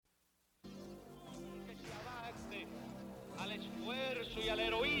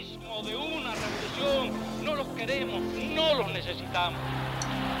queremos, no los necesitamos.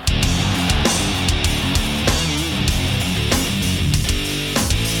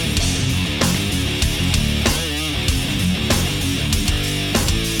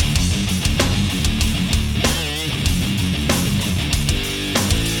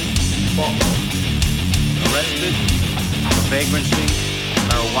 Arrested for vagrancy,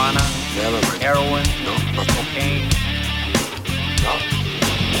 marijuana, heroin, cocaine. No.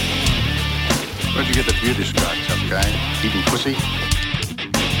 Where'd you get the beauty scotch, tough guy? Eating pussy?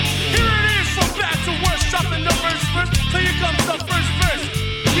 Here it is, from bad to worse, dropping the verse. So here comes the first verse.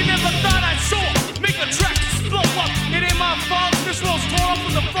 You never thought I'd show up, make a track, blow up. It ain't my fault, this road's torn up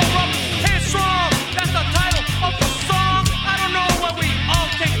from the floor up. Headstrong, that's the title of the song. I don't know where we all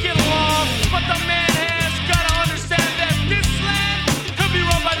can get along, but the man has gotta understand that this land could be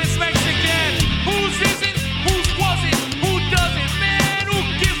run by this Mexican. Whose is it? Whose was it? Who does it? Man, who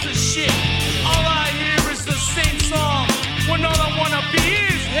gives a shit? All I hear is the same song, when all I wanna be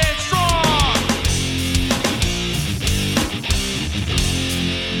is headstrong.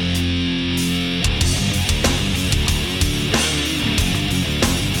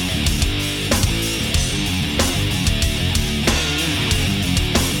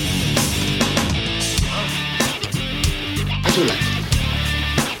 I do like it.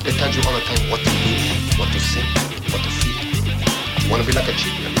 They tell you all the time what to do, what to think, what to feel. You want to be like a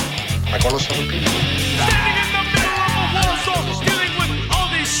chief, like all those other people. Standing in the middle of a war zone, dealing with all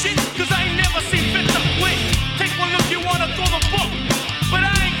this shit, cause I ain't never seen fit to quit. Take one look, you wanna throw the book, but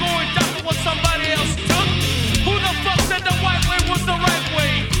I ain't going down for what somebody else took. Who the fuck said the white way was the right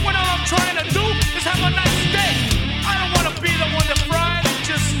way? When all I'm trying to do is have a nice day. I don't wanna be the one to fry and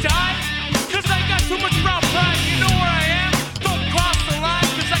just die, cause I got too much brown pride. You know where I am? Don't cross the line,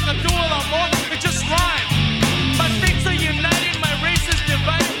 cause I can do a lot more than just rhyme. My states are united, my race is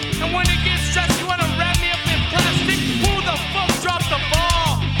divided, and when it gets stressed, you wanna wrap me up in plastic. Who the fuck dropped the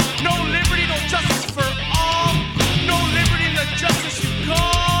ball? No liberty, no justice for all. No liberty, no justice you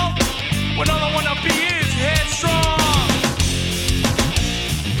call. When all I wanna be is headstrong.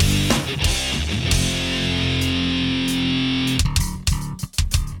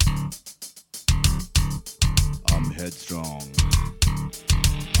 I'm headstrong.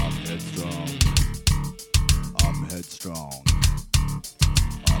 I'm headstrong. I'm headstrong.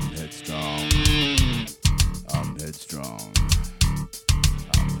 I'm headstrong. I'm headstrong.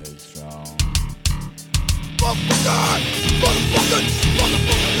 I'm headstrong. Motherfucker! Motherfucker!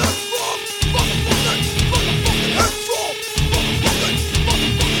 Motherfucker! Headstrong! Motherfucker! Motherfucker! Headstrong! Motherfucker!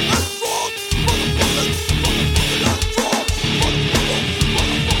 Motherfucker! Headstrong! Motherfucker!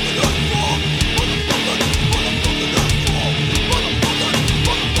 Motherfucker! Headstrong! Motherfucker! Motherfucker! Headstrong! Motherfucker!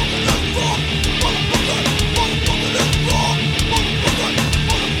 Motherfucker! Headstrong! Motherfucker! Motherfucker! Headstrong! Motherfucker! Motherfucker! Headstrong! Motherfucker! Motherfucker!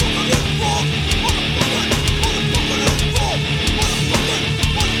 Headstrong! Motherfucker! Motherfucker! Headstrong! Motherfucker!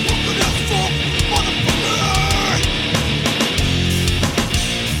 Motherfucker! Headstrong! Motherfucker!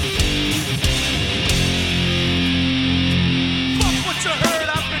 Fuck what you heard,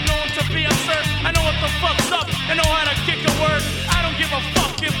 I've been known to be absurd. I know what the fuck's up, and know how to kick a word. I don't give a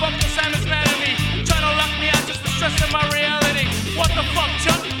fuck if Uncle Sam is mad at me, trying to lock me out just to stress in my reality. What the fuck,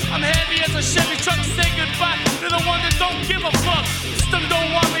 Chuck? I'm heavy as a Chevy truck. Say goodbye to the one that don't give a fuck. System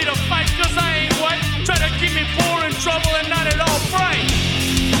don't want me to fight, cause I ain't white. Try to keep me poor in trouble and not at all bright.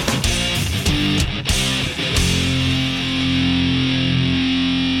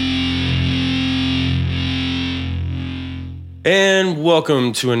 And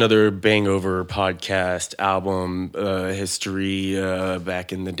welcome to another Bangover podcast album history,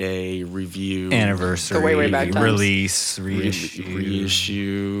 back in the day, review, Anniversary, The way back times. release,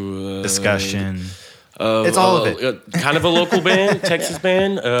 reissue, discussion. It's all of it. Kind of a local band, Texas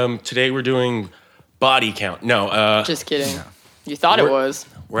band. Today we're doing Body Count. No, Just kidding. You thought it was.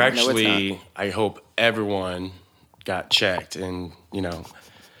 we're No, it's actually, not. I hope everyone got checked, and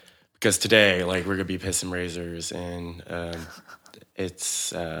because today, like, we're gonna be pissing razors, and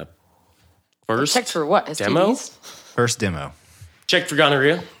it's first Checked for what? demo. STDs? First demo. Checked for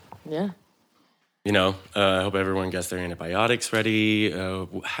gonorrhea. Yeah. I hope everyone gets their antibiotics ready.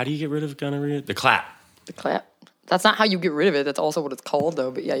 How do you get rid of gonorrhea? The clap. The clap. That's not how you get rid of it. That's also what it's called, though.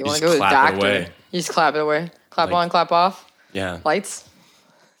 But yeah, you want just to go to the clap it doctor. away. You just clap it away. Clap Like- on, clap off. Yeah. Lights.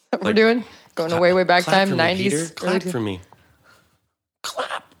 What we're Like, doing? Going to way back Clap time, for me, 90s. Peter. early Clap two- for me.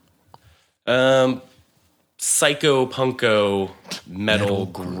 Clap. Psycho Punko metal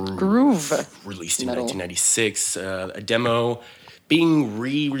Groove. released in Metal. 1996. A demo being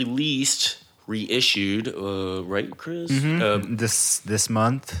reissued, right, Chris? This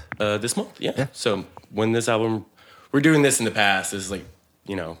month. This month, yeah. So when this album, we're doing this in the past. This is like,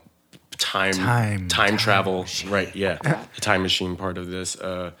 time travel, machine. right? Yeah, the time machine part of this.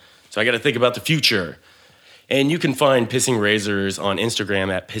 So I got to think about the future. And you can find Pissing Razors on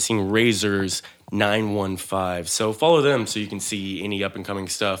Instagram at PissingRazors915. So follow them so you can see any up and coming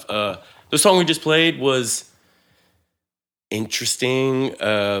stuff. The song we just played was interesting.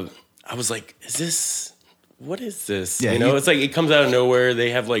 I was like, what is this? Yeah, it's like it comes out of nowhere.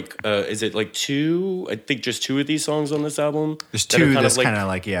 They have like, is it like two? I think just two of these songs on this album. There's two that's kind of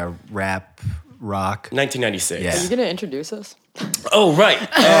like, rap, rock. 1996. Yeah. Are you gonna introduce us? Oh, right.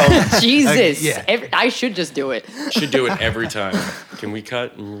 Jesus. yeah. I should just do it. Should do it every time. Can we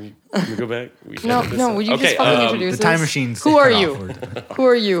cut and we go back? We should No, edit this no. out. Would you Okay, just fucking introduce The time us? machine's Who are cut you? off. Who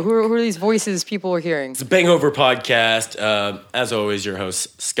are you? Who are these voices people are hearing? It's a Bangover podcast. As always, your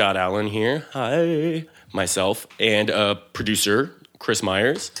host, Scott Allen here. Hi. Myself. And producer, Chris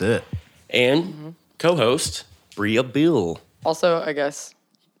Myers. That's it. And co-host, Bria Bill. Also, I guess.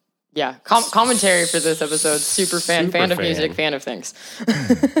 Yeah, commentary for this episode. Super fan of fan. music, fan of things.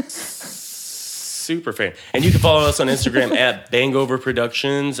 Super fan. And you can follow us on Instagram at Bangover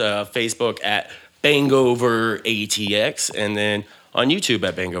Productions, Facebook at Bangover ATX, and then on YouTube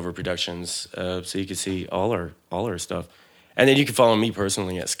at Bangover Productions, so you can see all our stuff. And then you can follow me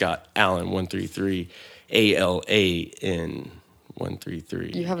personally at Scott Allen 133 ALAN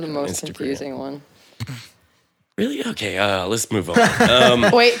 133. You have the most Instagram. confusing one. Really? Okay, let's move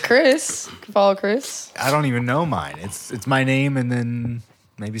on. Wait, Chris. You can follow Chris. I don't even know mine. It's my name and then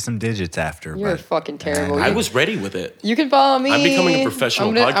maybe some digits after. You're but fucking terrible. I was ready with it. You can follow me. I'm becoming a professional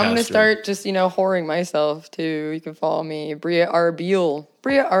I'm gonna podcaster. start just, whoring myself too. You can follow me. Bria Arbiel.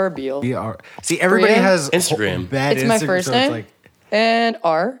 See, everybody Bria? has Instagram. Bad It's my Instagram, first so it's name. like, And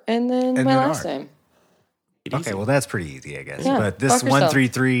R, and then And my then last R. name. okay, well that's pretty easy, I guess. Yeah, but this fuck yourself.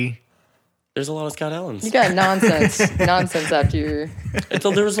 133. There's a lot of Scott Allens. You got nonsense after your.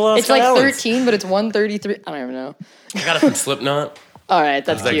 There was a lot of It's Scott like Allens. 13, but it's 133. I don't even know. I got it from Slipknot. All right,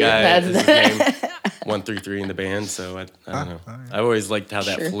 that's That cute. guy is his That's name. 133 in the band, so I don't know. I always liked how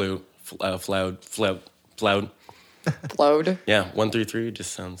that Sure. flowed. flowed. Yeah, 133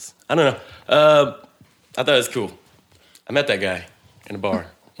 just sounds. I don't know. I thought it was cool. I met that guy in a bar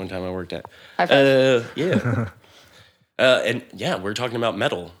one time I worked at. High five. Yeah. And yeah, we're talking about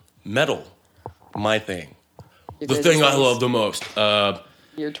metal. Metal, my thing. Your The guys' thing I choice. love the most.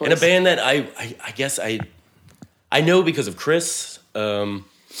 Your choice. In a band that I guess I know because of Chris.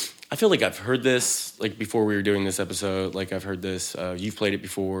 I feel like I've heard this like before we were doing this episode. Like I've heard this. You've played it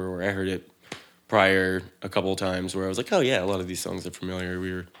before, or I heard it prior a couple of times. Where I was like, oh yeah, a lot of these songs are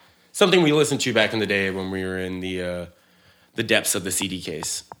familiar. Something we listened to back in the day when we were in the depths of the CD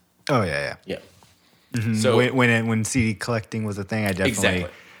case. Oh yeah. Yeah. So when CD collecting was a thing, I definitely Exactly.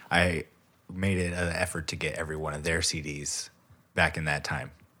 I made it an effort to get every one of their CDs back in that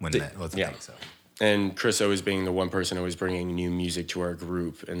time when that was a yeah. thing. So And Chris always being the one person always bringing new music to our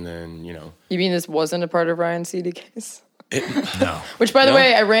group, and then You mean this wasn't a part of Ryan's CD case? no. Which, by the No.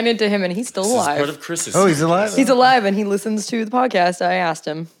 way, I ran into him and he's still this is alive. part of Chris's. Oh, he's alive. He's alive and he listens to the podcast. I asked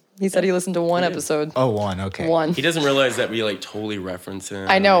him. He said he listened to one episode. Oh, one. Okay. One. He doesn't realize that we like totally reference him.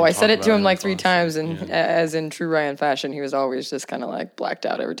 I know. and I said talk it to about him like 3 constantly. times, and Yeah. as in true Ryan fashion, he was always just kind of like blacked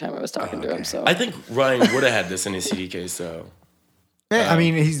out every time I was talking to him. So I think Ryan would have had this in his CD case, though. Yeah, I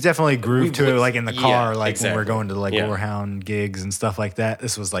mean, he's definitely grooved to it, like in the yeah, car, like when exactly. we're going to like Yeah. Warhound gigs and stuff like that.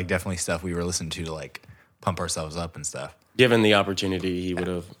 This was like definitely stuff we were listening to like pump ourselves up and stuff. Given the opportunity, he would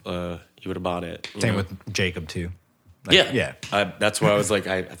have bought it. you Same know? with Jacob too. Like, Yeah. That's why I was like,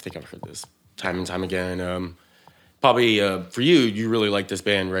 I think I've heard this time and time again. Probably for you really like this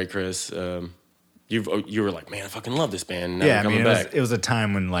band, right, Chris? You were like, man, I fucking love this band. Now Yeah, we're I coming mean, back. it was a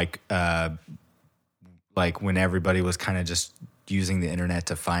time when like when everybody was kind of just using the internet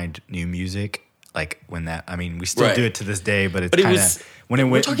to find new music. Like when that, I mean, we still Right. do it to this day, but it's But it kind was of when it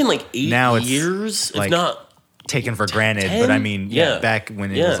we're went. talking like 8 now it's years, like if not. taken for granted. 10? But I mean, Yeah. back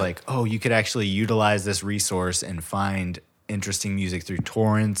when it Yeah. was like, oh, you could actually utilize this resource and find interesting music through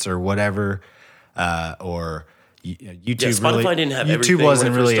torrents or whatever, or YouTube. Yeah, Spotify really, didn't have YouTube everything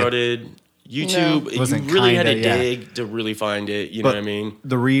wasn't when it first really started. YouTube, Wasn't you really had to kinda, yeah. dig to really find it. You know But what I mean?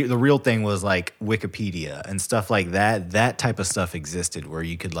 The real thing was like Wikipedia and stuff like that. That type of stuff existed where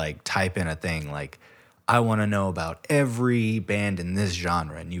you could like type in a thing like, I want to know about every band in this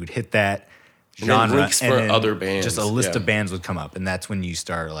genre, and you would hit that And then genre, links for then other bands, Just a list yeah. of bands would come up, and that's when you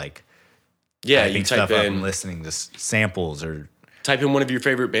start like Yeah, typing you type stuff up in and listening to samples or. type in one of your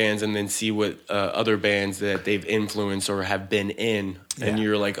favorite bands and then see what other bands that they've influenced or have been in and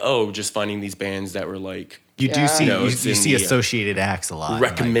you're like, oh, just finding these bands that were like You do see No, you it's in see the, associated acts a lot.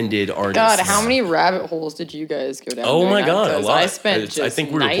 recommended artists. God, how many rabbit holes did you guys go down? Oh doing my that? god, a 'Cause lot. I spent just I think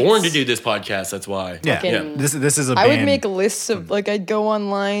we were nights. born to do this podcast. That's why. Yeah, fucking- this is a I band. would make lists of like I'd go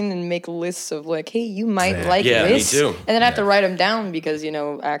online and make lists of like, hey, you might Yeah. like Yeah, me this, too. and then I have to write them down because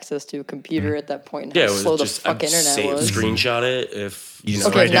access to a computer at that point and Yeah, how it slow was the just fuck I'd internet save, was. screenshot it if you just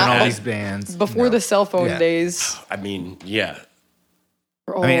Okay, write down not all be- these bands Before No. the cell phone Yeah. days. I mean, yeah.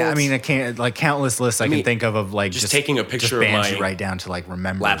 I mean, I can't like countless lists I mean, can think of like just taking a picture of bands my you write down to like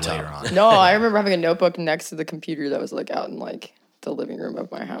remember laptop. later on. No, I remember having a notebook next to the computer that was like out in like the living room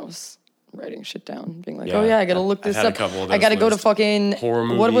of my house, writing shit down, being like, Yeah, oh yeah, I gotta I've look this had a up. couple of I those gotta go to lists. fucking Horror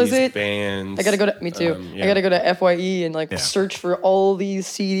movies, what was it? bands. I gotta go to me too. yeah. I gotta go to FYE and like Yeah. search for all these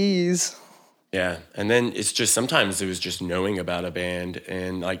CDs. Yeah, and then it's just sometimes it was just knowing about a band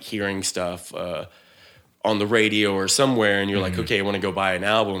and like hearing stuff on the radio or somewhere, and you're like, okay, I want to go buy an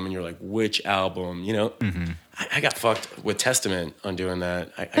album, and you're like, which album? I got fucked with Testament on doing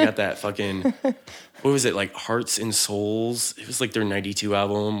that. I got that fucking what was it, like Hearts and Souls? It was like their '92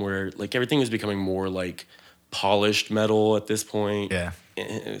 album where like everything was becoming more like polished metal at this point. Yeah.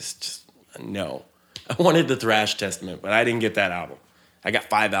 It was just no. I wanted the thrash Testament, but I didn't get that album. I got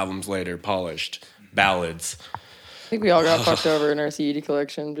 5 albums later, polished ballads. I think we all got fucked over in our CD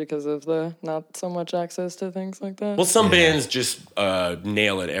collection because of the not so much access to things like that. Well, some bands just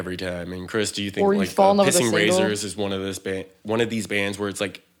nail it every time. And Chris, do you think Or you like fall in love with a Pissing single? Razors is one of these bands where it's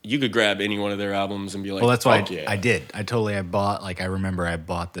like you could grab any one of their albums and be like, Well, that's why fuck yeah. I did. I bought like I remember I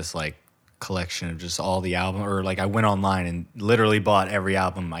bought this like collection of just all the album, or like I went online and literally bought every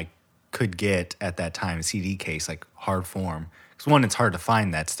album I could get at that time, CD case, like hard form. Because one, it's hard to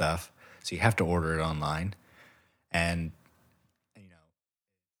find that stuff, so you have to order it online, and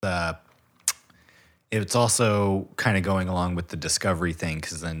it's also kind of going along with the discovery thing,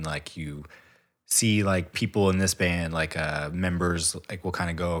 because then like you see like people in this band, like members, like we'll kind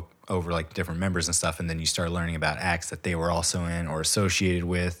of go over like different members and stuff, and then you start learning about acts that they were also in or associated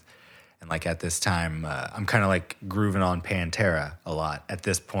with. And like at this time, I'm kind of like grooving on Pantera a lot at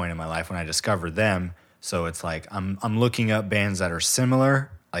this point in my life when I discovered them. So it's like I'm looking up bands that are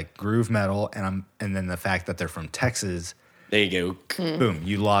similar, like groove metal, and then the fact that they're from Texas. There you go. Boom,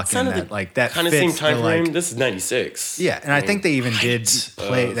 you lock in that like that kind of same fits time the, frame. like, This is '96. yeah, and I think they even did height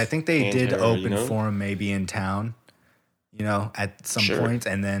play. of I think they did Pantera, open for him maybe in town, at some Sure. point.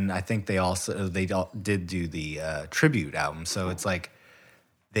 And then I think they did do the tribute album. So it's like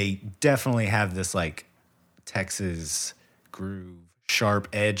they definitely have this like Texas groove, sharp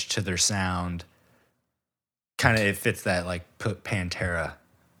edge to their sound. Kind of it fits that like Pantera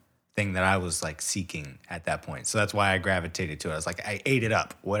thing that I was like seeking at that point. So that's why I gravitated to it. I was like, I ate it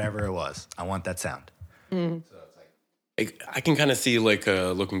up, whatever it was. I want that sound. I can kind of see like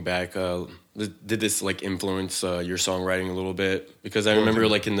looking back, did this like influence your songwriting a little bit? Because I remember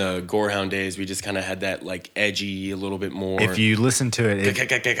like in the Gorehound days, we just kind of had that like edgy a little bit more. If you listen to it,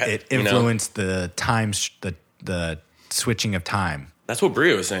 it you know? influenced the times, the switching of time. That's what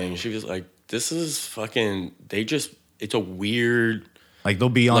Bria was saying. She was like, "This is fucking." It's a weird. Like they'll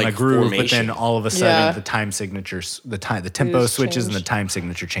be on Like a groove, formation. but then all of a sudden Yeah. the time signatures, the tempo just switches and the changed. time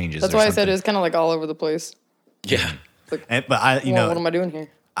signature changes. That's or why I said something. it was kind of like all over the place. Yeah. Like, But I, what am I doing here?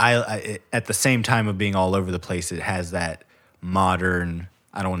 I at the same time of being all over the place, it has that modern.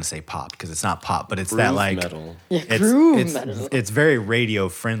 I don't want to say pop because it's not pop, but it's that Groove like metal. Yeah, it's, groove it's, metal. it's very radio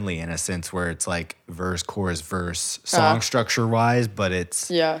friendly in a sense where it's like verse, chorus, verse, song structure wise, but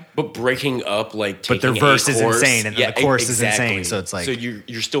it's Yeah. But breaking up like But their taking verse a is chorus, insane, and then the chorus is exactly. insane, so it's like- so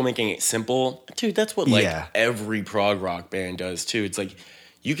you're still making it simple, dude. That's what like Yeah. every prog rock band does too. It's like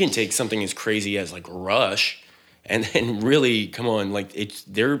you can take something as crazy as like Rush, and then really come on, like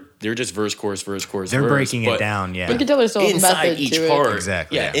they're just verse, chorus, verse, chorus. They're verse, breaking it but down, yeah. You can tell there's still a inside method each to part, it.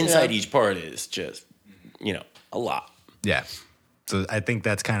 Exactly, Yeah, yeah. inside Yeah. each part is just a lot. Yeah. So I think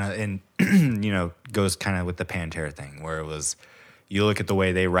that's kind of in, goes kind of with the Pantera thing where it was, you look at the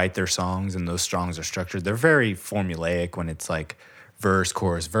way they write their songs and those songs are structured. They're very formulaic when it's like verse,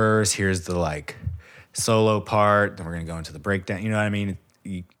 chorus, verse. Here's the like solo part. Then we're going to go into the breakdown. You know what I mean?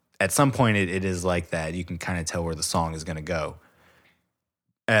 At some point it is like that. You can kind of tell where the song is going to go.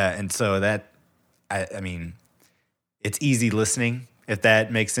 And so that, I mean, it's easy listening. If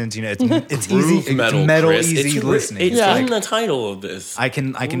that makes sense, it's Groove easy. metal, it's metal, Chris. easy It's listening. It's Yeah. in the title of this. I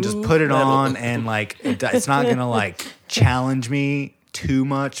can just put it metal. on and like it's not gonna like challenge me too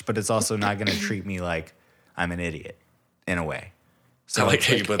much, but it's also not gonna treat me like I'm an idiot in a way. So I like it's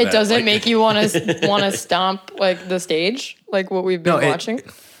how you like- put It that. doesn't Like, make you want to stomp like the stage, like what we've been No, watching.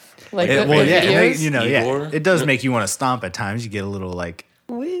 Like It, the well, yeah, videos. you know, Igor? yeah, it does make you want to stomp at times. You get a little like,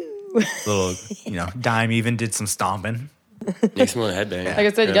 little, Dime even did some stomping. Makes me want to headbang. Like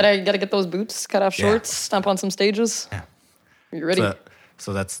I said, you gotta get those boots, cut off Yeah. shorts, stomp on some stages. Yeah. You ready?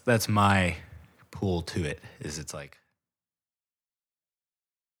 So that's my pull to it. Is it's like,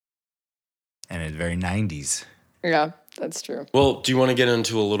 and it's very 90s. Yeah, that's true. Well, do you want to get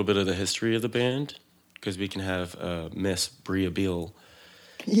into a little bit of the history of the band? Because we can have Miss Bria Beal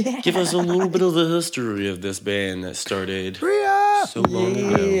give us a little bit of the history of this band that started so long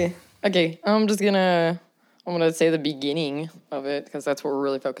ago. Okay, I'm gonna say the beginning of it because that's what we're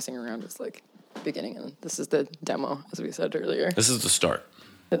really focusing around. Is like beginning, and this is the demo, as we said earlier. This is the start.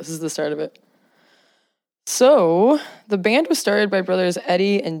 This is the start of it. So, the band was started by brothers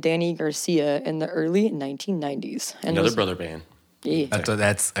Eddie and Danny Garcia in the early 1990s. And Another brother band. Yeah.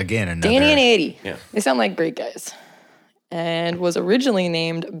 That's again another. Danny and Eddie. Yeah. They sound like great guys. And was originally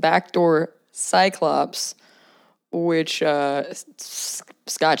named Backdoor Cyclops, which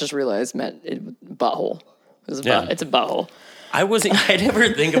Scott just realized meant butthole. It's a butthole. I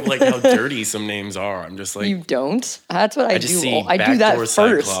never think of like how dirty some names are. I'm just like, You don't? That's what I just do. see I do that Backdoor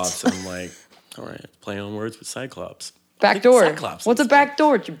first. Cyclops. I'm like, all right, playing on words with Cyclops. Backdoor. Cyclops What's a instead.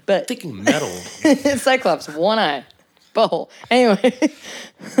 backdoor? You bet. Thinking metal. Cyclops, one eye, butthole. Anyway,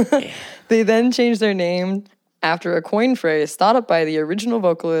 they then changed their name after a coin phrase thought up by the original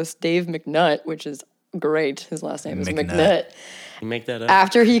vocalist Dave McNutt, which is great. His last name is McNutt. You make that up?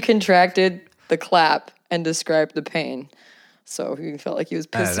 After he contracted the clap and described the pain. So he felt like he was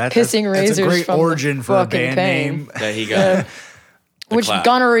pissing razors That's a great from origin the for a fucking band pain. name. That he got. the Which clap.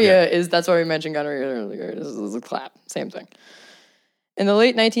 gonorrhea Yeah. is, that's why we mentioned gonorrhea earlier. This is a clap, same thing. In the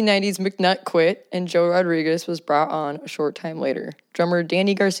late 1990s, McNutt quit and Joe Rodriguez was brought on a short time later. Drummer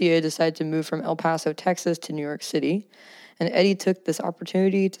Danny Garcia decided to move from El Paso, Texas to New York City, and Eddie took this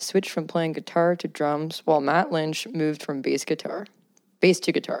opportunity to switch from playing guitar to drums while Matt Lynch moved from bass to guitar.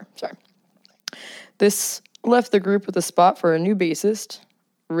 This left the group with a spot for a new bassist,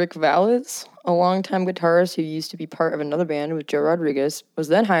 Rick Valles, a longtime guitarist who used to be part of another band with Joe Rodriguez, was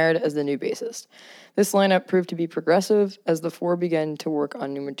then hired as the new bassist. This lineup proved to be progressive as the four began to work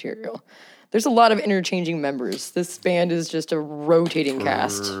on new material. There's a lot of interchanging members. This band is just a rotating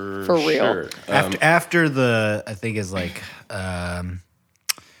cast, for real. Sure. After the, I think is like,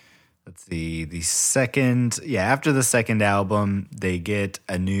 let's see, after the second album, they get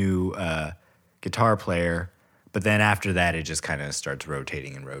a new guitar player, but then after that, it just kind of starts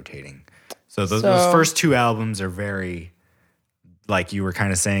rotating and rotating. So those first two albums are very, like you were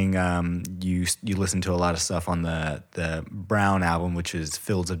kind of saying, you listen to a lot of stuff on the Brown album, which is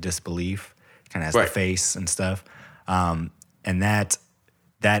Fields of Disbelief, kind of has Right. the face and stuff, and that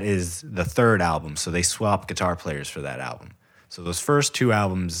is the third album. So they swap guitar players for that album. So those first two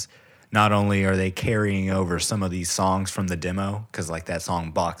albums, not only are they carrying over some of these songs from the demo, because like that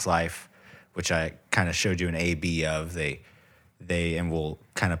song Box Life, which I kind of showed you an A-B of, they and we'll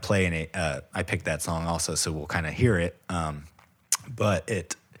kind of play in it. I picked that song also, so we'll kind of hear it. But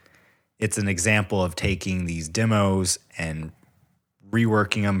it's an example of taking these demos and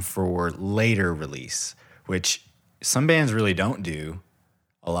reworking them for later release, which some bands really don't do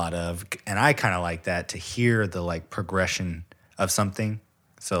a lot of. And I kind of like that, to hear the like progression of something.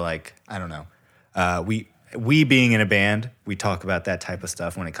 So like, I don't know. We being in a band, we talk about that type of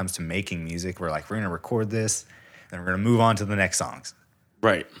stuff when it comes to making music. We're like, we're going to record this, then we're going to move on to the next songs.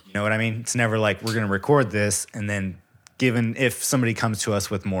 Right. You know what I mean? It's never like we're going to record this and then given if somebody comes to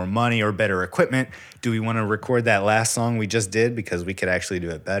us with more money or better equipment, do we want to record that last song we just did because we could actually do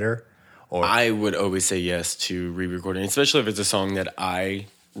it better? Or I would always say yes to re-recording, especially if it's a song that I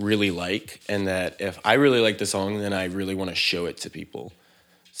really like, and that if I really like the song, then I really want to show it to people.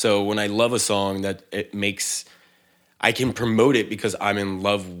 So when I love a song, that it makes, I can promote it because I'm in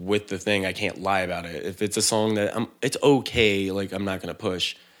love with the thing. I can't lie about it. If it's a song that it's okay, like I'm not going to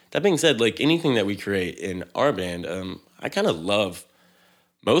push. That being said, like anything that we create in our band, I kind of love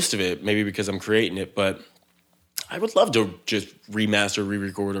most of it, maybe because I'm creating it, but I would love to just remaster,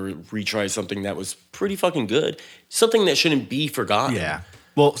 re-record, or retry something that was pretty fucking good. Something that shouldn't be forgotten. yeah.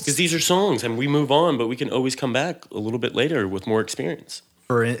 Well, Because these are songs and we move on, but we can always come back a little bit later with more experience.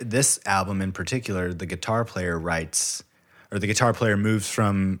 for this album in particular, the guitar player moves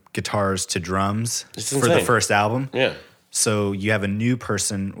from guitars to drums It's for the insane. first album. Yeah. So you have a new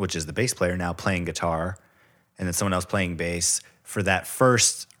person, which is the bass player now, playing guitar, and then someone else playing bass for that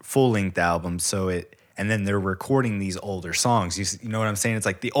first full-length album. And then they're recording these older songs. You know what I'm saying? It's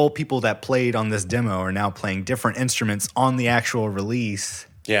like the old people that played on this demo are now playing different instruments on the actual release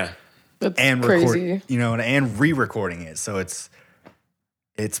Yeah. That's and crazy. and re-recording it. So it's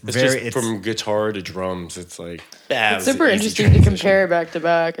It's It's very just from guitar to drums. It's like it's super interesting to compare back to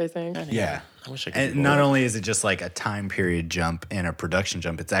back, I think. yeah. I wish I could. And not only is it just like a time period jump and a production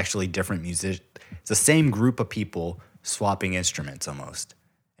jump, it's actually different music. It's the same group of people swapping instruments almost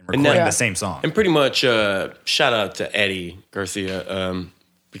and recording the same song. And pretty much shout out to Eddie Garcia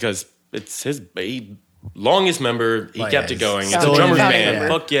because it's his longest member. He kept it going. It's a still drummer's in it. band. Yeah.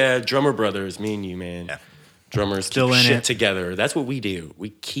 Fuck yeah, drummer brothers. Me and you, man. Yeah. Drummers Still keep in shit it. together. That's what we do. We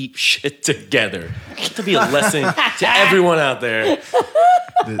keep shit together. To be a lesson to everyone out there.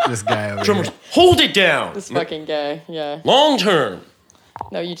 This guy over Drummers, here. hold it down. This fucking guy, yeah. Long term.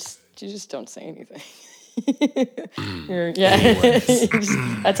 No, you just don't say anything.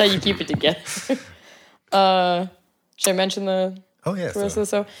 That's how you keep it together. Should I mention the Oh, yeah. rest of the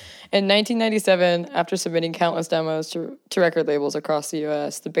show? In 1997, after submitting countless demos to record labels across the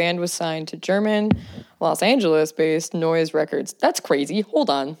U.S., the band was signed to German, Los Angeles-based Noise Records. That's crazy. Hold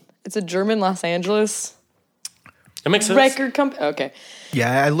on. It's a German Los Angeles That makes sense. record company? Okay.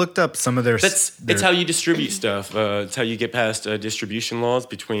 Yeah, I looked up some of their. It's how you distribute stuff. It's how you get past distribution laws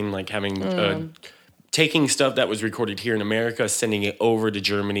between like having taking stuff that was recorded here in America, sending it over to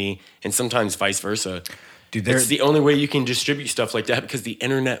Germany, and sometimes vice versa. Dude, It's the only way you can distribute stuff like that because the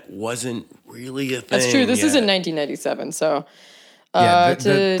internet wasn't really a thing. That's true. This is in yet. 1997, so...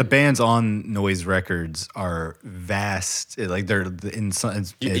 the bands on Noise Records are vast. Like they're in some.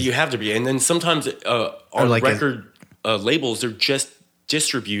 You have to be, and then sometimes on like record labels, they're just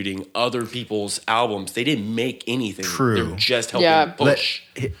distributing other people's albums. They didn't make anything. True. They're just helping push.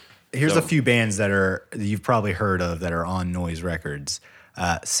 Here's So- a few bands that you've probably heard of that are on Noise Records.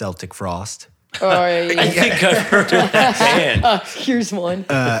 Celtic Frost, Oh, I think I've heard of that band. here's one.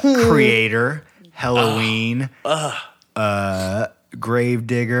 Creator, Halloween,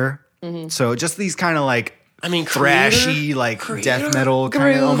 Gravedigger. So just these kind of like thrashy, like death metal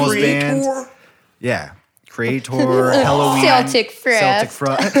kind of almost bands. Yeah. Creator, Halloween, Celtic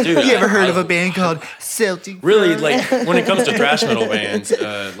Frost. Dude, you ever heard of a band called Celtic? Really, like when it comes to thrash metal bands,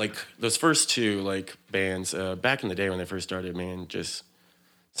 like those first two like bands back in the day when they first started, man, just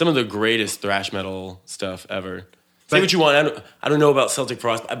some of the greatest thrash metal stuff ever. Say what you want. I don't know about Celtic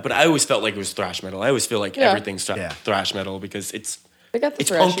Frost, but I always felt like it was thrash metal. I always feel like everything's thrash metal because it's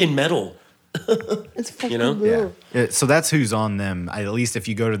pumpkin metal. It's fucking You know? Yeah. So that's who's on them. At least if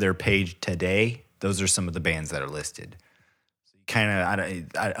you go to their page today, those are some of the bands that are listed. Kind of,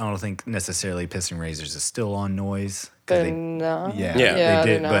 I don't think necessarily Pissing Razors is still on Noise. They're not. Yeah, they're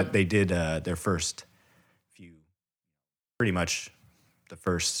they did, not. but they did their first few, pretty much the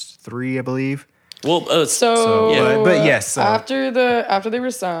first three, I believe. Well, but yes, so. after they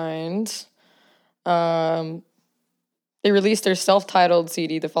were signed, they released their self-titled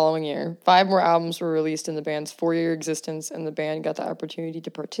CD the following year. 5 more albums were released in the band's 4-year existence, and the band got the opportunity to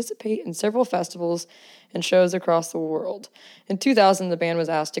participate in several festivals and shows across the world. In 2000, the band was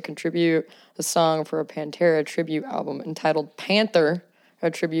asked to contribute a song for a Pantera tribute album entitled Panther, a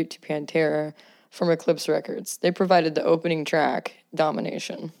tribute to Pantera, from Eclipse Records. They provided the opening track,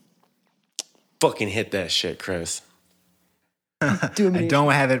 Domination. fucking hit that shit, Chris. I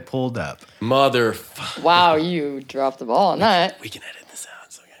don't have it pulled up. Motherfucker. Wow, you dropped the ball on that. We can edit this out.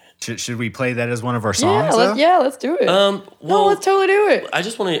 It's okay. Should we play that as one of our songs? Let's do it. Well, no, let's totally do it. I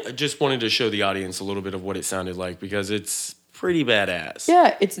just wanted to show the audience a little bit of what it sounded like because it's pretty badass.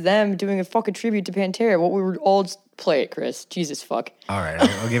 Yeah, it's them doing a fucking tribute to Pantera. What we were all play it, Chris. Jesus fuck. All right,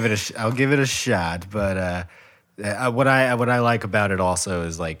 I'll give it I'll give it a shot. But what I like about it also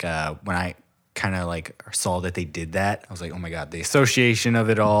is like when I kind of like saw that they did that, I was like, oh my god, the association of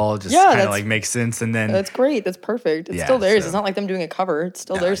it all just kind of like makes sense. And then that's great. That's perfect. It's still theirs. It's not like them doing a cover. It's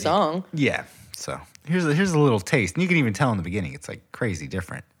still their song. Yeah. So here's a little taste, and you can even tell in the beginning it's like crazy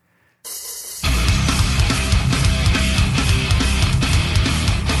different.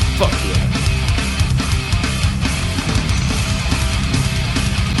 Fuck yeah.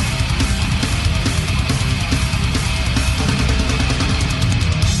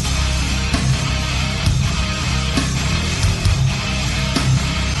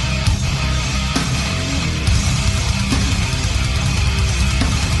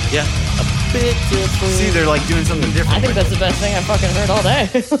 Yeah, a bit different. See, they're like doing something different. I think that's the best thing I've fucking heard all day.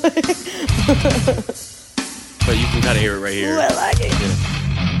 But you can kind of hear it right here. Ooh, I like it.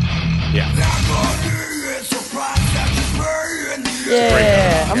 Yeah.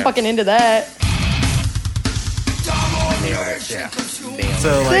 Yeah, I'm fucking into that.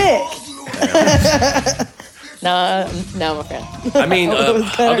 So like, Nah, now I'm a fan. I mean, It was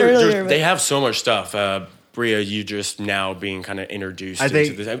kinda earlier, but- they have so much stuff. Bria, you just now being kind of introduced I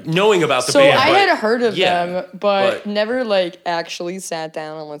into think- this, knowing about the So band. I but- had heard of yeah, them, but never like actually sat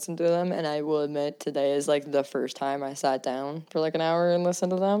down and listened to them. And I will admit, today is like the first time I sat down for like an hour and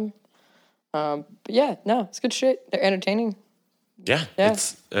listened to them. But yeah, no, it's good shit. They're entertaining. Yeah, Yeah.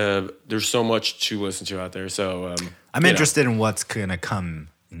 it's there's so much to listen to out there. So I'm interested in what's gonna come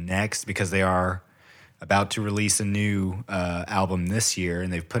next because they are about to release a new album this year,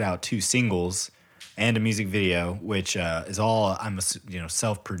 and they've put out 2 singles and a music video, which is all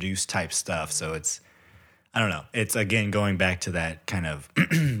self-produced type stuff. So it's I don't know. It's again going back to that kind of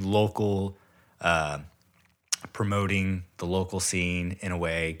local promoting the local scene in a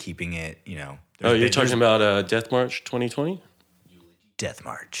way, keeping it Oh, you're talking about Death March 2020? Death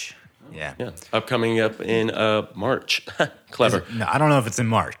March. Yeah. Yeah, upcoming up in March. Clever. No, I don't know if it's in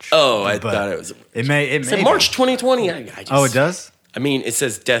March. Oh, I but thought it was. It may. It It's may in be. March 2020. I just, Oh, it does. I mean, it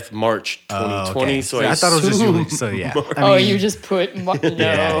says Death March 2020, okay. so I thought it was just assume so yeah. Oh, you just put no.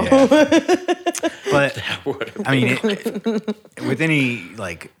 Yeah. But would've I mean, with any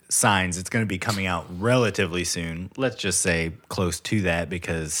like signs, it's going to be coming out relatively soon. Let's just say close to that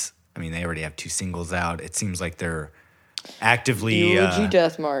because I mean they already have 2 singles out. It seems like they're actively Eulogy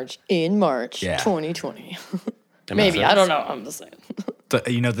Death March in March yeah. 2020. That Maybe, makes I don't sense. know. I'm just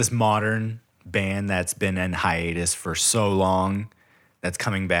saying. this modern band that's been in hiatus for so long that's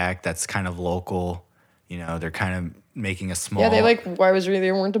coming back. That's kind of local. They're kind of making a small. Yeah, they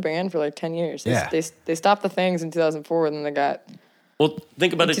weren't a band for like 10 years. They stopped the things in 2004 and then they got. Well,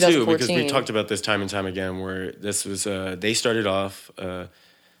 think about it too, because we 2014. talked about this time and time again. Where this was, they started off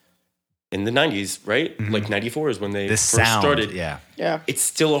in the '90s, right? Like '94 is when they this first sound. started. Yeah. It's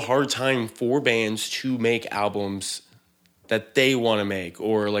still a hard time for bands to make albums that they want to make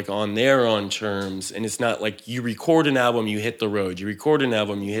or like on their own terms. And it's not like you record an album, you hit the road. You record an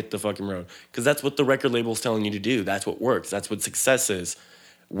album, you hit the fucking road. Because that's what the record label's telling you to do. That's what works. That's what success is.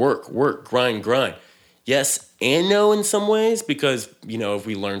 Work, grind. Yes and no in some ways, because, if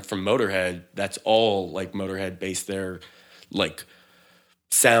we learned from Motorhead, that's all like Motorhead based their like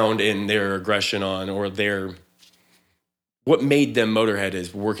sound and their aggression on, or their what made them Motorhead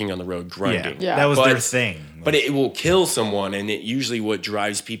is working on the road, grinding. Yeah. That was But- their thing. But it will kill someone, and it usually what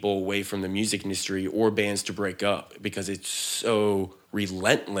drives people away from the music industry or bands to break up because it's so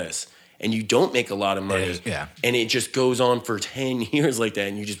relentless, and you don't make a lot of money. Yeah. And it just goes on for 10 years like that,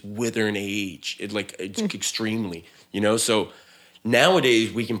 and you just wither in age. It's extremely, So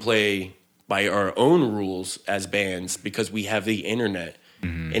nowadays we can play by our own rules as bands because we have the internet.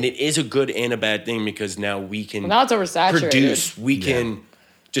 And it is a good and a bad thing because now we can Now it's oversaturated. produce, we can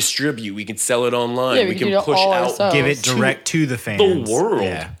distribute, we can sell it online, Yeah, we we can can do it push all out, ourselves. Give it to direct to the fans. the world.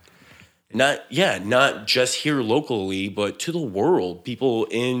 Yeah. Not just here locally, but to the world. People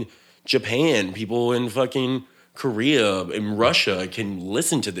in Japan, people in fucking Korea, in Russia can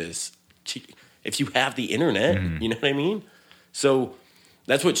listen to this if you have the internet. You know what I mean? So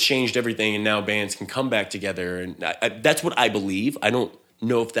that's what's changed everything, and now bands can come back together, and that's what I believe. I don't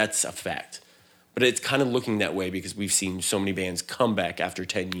know if that's a fact, but it's kind of looking that way because we've seen so many bands come back after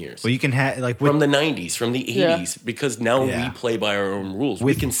 10 years. Well, you can have like From the 90s, from the 80s, because now Yeah. we play by our own rules.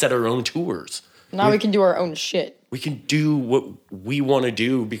 We can set our own tours. Now we can do our own shit. We can do what we want to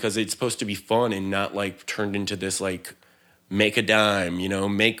do because it's supposed to be fun and not like turned into this like make a dime,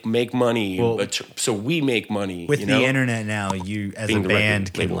 make money. Well, So we make money. with the internet now, you as Being a the record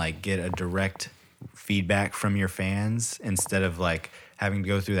band can label. like get a direct feedback from your fans instead of like having to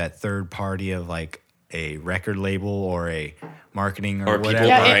go through that third party of like a record label or a marketing or, Or people whatever.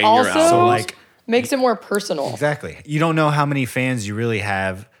 Yeah, buying it your also album. So, like- makes it more personal. Exactly. You don't know how many fans you really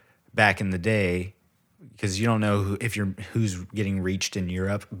have back in the day because you don't know who's getting reached in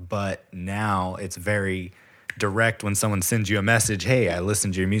Europe. But now it's very direct when someone sends you a message, hey, I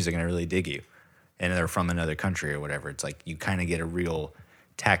listened to your music and I really dig you. And they're from another country or whatever. It's like you kind of get a real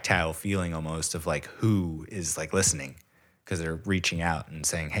tactile feeling almost of like who is like listening because they're reaching out and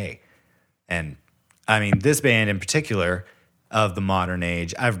saying, hey. And I mean, this band in particular of the modern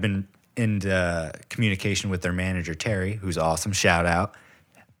age, I've been into communication with their manager, Terry, who's awesome. Shout out.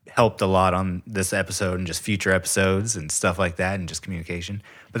 Helped a lot on this episode and just future episodes and stuff like that and just communication.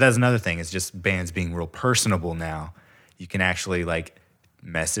 But that's another thing. It's just bands being real personable now. You can actually like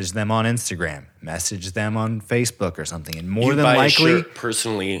message them on Instagram, message them on Facebook or something. And more you than buy a likely, shirt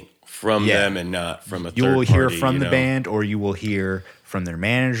personally from Yeah. them and not from a third you will party. hear from the know? band or you will hear from their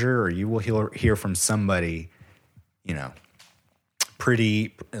manager or you will hear from somebody,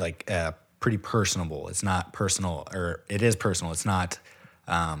 pretty personable. It's not personal, or it is personal. It's not,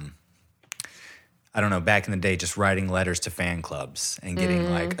 I don't know, back in the day, just writing letters to fan clubs and getting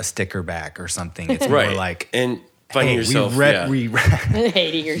like a sticker back or something. It's Right. more like, and finding yourself.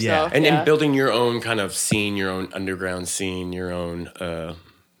 Hating yourself. And building your own kind of scene, your own underground scene, your own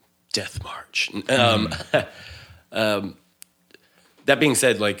death march. That being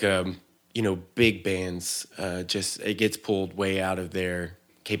said, like, big bands, it gets pulled way out of their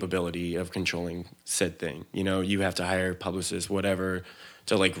capability of controlling said thing. You have to hire publicists, whatever,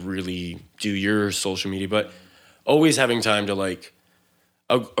 to like really do your social media, but always having time to like,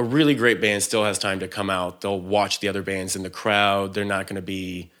 a really great band still has time to come out. They'll watch the other bands in the crowd. They're not going to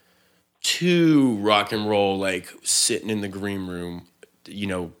be too rock and roll, like sitting in the green room,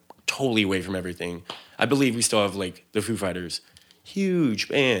 totally away from everything. I believe we still have like the Foo Fighters, huge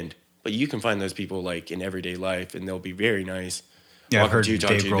band, but you can find those people like in everyday life and they'll be very nice. Yeah, I've heard Dave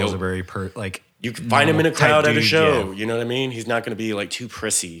Grohl's a very you can find him in a crowd at a show. Yeah. You know what I mean? He's not going to be like too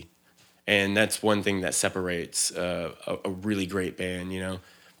prissy. And that's one thing that separates a really great band,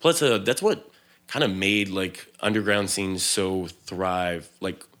 Plus, that's what kind of made like underground scenes so thrive.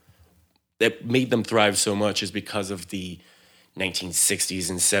 Like that made them thrive so much is because of the 1960s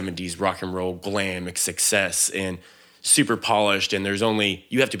and 70s rock and roll glam success and super polished. And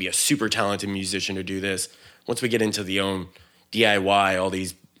you have to be a super talented musician to do this. Once we get into the own DIY, all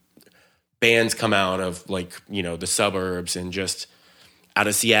these bands come out of like, the suburbs and just out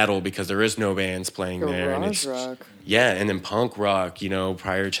of Seattle because there is no bands playing there. And it's rock. Yeah, and then punk rock,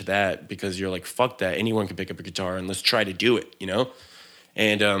 prior to that, because you're like, fuck that. Anyone can pick up a guitar and let's try to do it,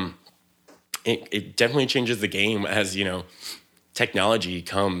 And it definitely changes the game as, technology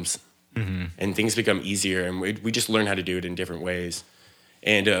comes and things become easier. And we just learn how to do it in different ways.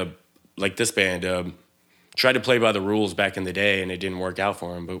 And like this band tried to play by the rules back in the day and it didn't work out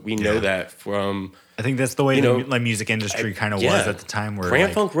for them. But we know that from... I think that's the way the music industry kind of was at the time, where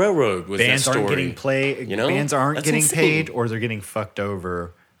Grand Funk Railroad was bands that story. Aren't getting play. Bands aren't That's getting insane. paid, or they're getting fucked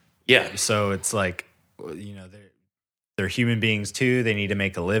over. Yeah. So it's like, they're human beings too. They need to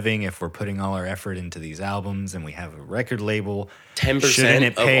make a living. If we're putting all our effort into these albums and we have a record label, 10%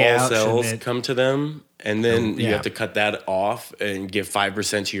 of all sales come to them, and then you have to cut that off and give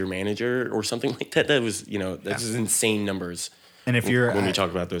 5% to your manager or something like that. That was, that's insane numbers. And if you're when we talk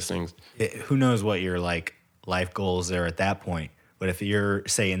about those things, who knows what your like life goals are at that point. But if you're,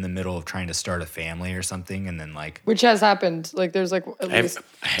 say, in the middle of trying to start a family or something, and then like, which has happened, like there's like at least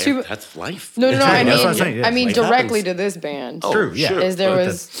two. That's life. No. That's what I'm saying, yeah. I mean Life directly happens. to this band. True, yeah. Sure. Is there But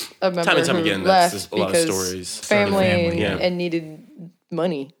was a member time and time who again, left that's a lot of because stories. family, family, and needed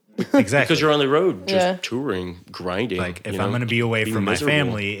money. exactly, because you're on the road, just touring, grinding. like if I'm going to be away from my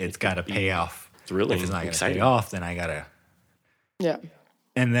family, it's got to pay off. Thrilling, If it's not going to pay exciting. off, then I gotta. Yeah.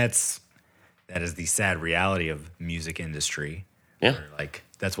 And that is the sad reality of music industry. Yeah. Where, like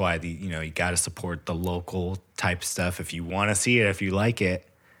that's why you got to support the local type stuff if you want to see it, if you like it.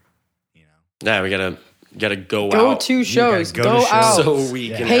 Yeah, we gotta go Go out. to shows. go Go to shows. out. So we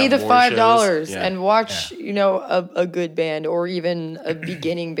can Pay have the more $5 shows. Yeah. and watch, a good band or even a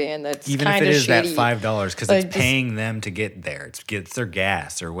beginning band that's Even if kind it of is shady. that $5, because Like, it's paying them to get there. It's their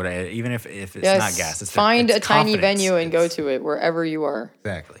gas or whatever. Even if it's Yes, not gas, it's find it's a tiny confidence. venue and go to it wherever you are.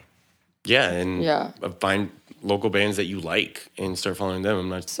 Exactly. Yeah, and Yeah. find local bands that you like and start following them. I'm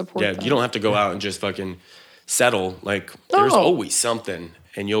not, Support them. you don't have to go out and just fucking settle. Like, there's No. always something,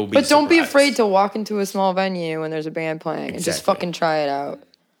 and you'll be But don't be surprised. afraid to walk into a small venue when there's a band playing and just Exactly. fucking try it out.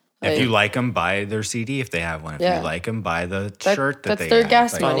 If you like them, buy their CD if they have one. If Yeah. you like them, buy the That- shirt that that's they their have.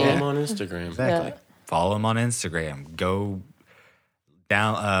 gas Like, money. Follow yeah, them on Instagram. exactly. Yeah. Follow them on Instagram. Go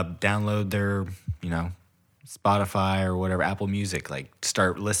download their, Spotify or whatever, Apple Music. Like,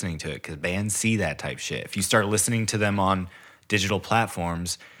 start listening to it because bands see that type shit. If you start listening to them on digital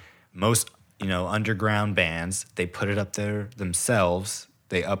platforms, most underground bands, they put it up there themselves.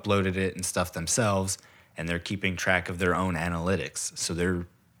 They uploaded it and stuff themselves, and they're keeping track of their own analytics. So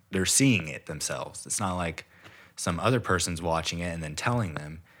they're seeing it themselves. It's not like some other person's watching it and then telling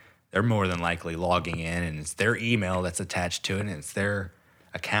them. They're more than likely logging in, and it's their email that's attached to it, and it's their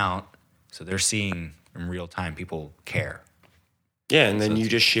account. So they're seeing in real time. People care. Yeah, and then you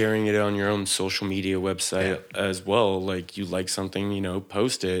just sharing it on your own social media website as well. Like, you like something,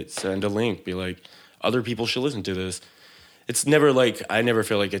 post it, send a link, be like, other people should listen to this. It's never like, I never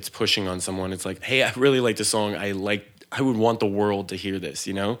feel like it's pushing on someone. It's like, hey, I really like this song. I would want the world to hear this,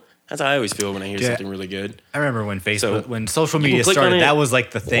 That's how I always feel when I hear something really good. I remember when So, when social you can media click on started, it that was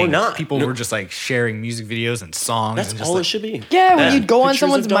like the thing. or not. People were just like sharing music videos and songs. That's and just all like, it should be. Yeah, when That, you'd go on pictures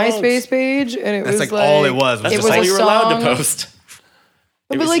someone's of dogs. MySpace page and it That's was like all it was. That's It just was all a you were allowed to song. post.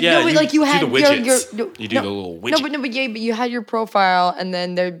 It But was- like, yeah, no, but like you had do the your widgets. You do the little widget. but you had your profile, and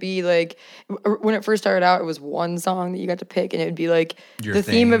then there'd be like when it first started out, it was one song that you got to pick, and it would be like Your the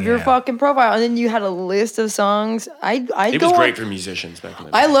theme thing, of your yeah. fucking profile, and then you had a list of songs. It was great for musicians back in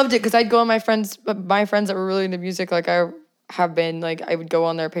the day. I loved it because I'd go on my friends that were really into music. Like I have been, like I would go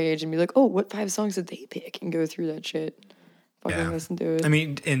on their page and be like, oh, what 5 songs did they pick, and go through that shit. Fucking listen to it. I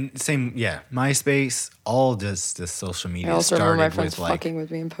mean, MySpace, all this social I media also remember my started friends with like fucking with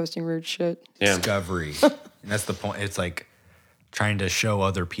me and posting weird shit. Yeah. discovery. And that's the point. It's like trying to show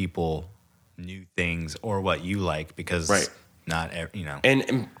other people new things or what you like because not,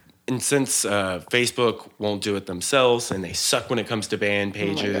 And since Facebook won't do it themselves and they suck when it comes to band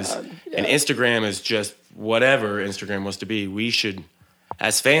pages, God. and Instagram is just whatever Instagram wants to be, we should,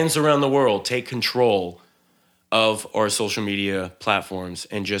 as fans around the world, take control of our social media platforms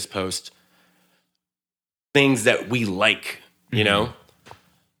and just post things that we like, you know?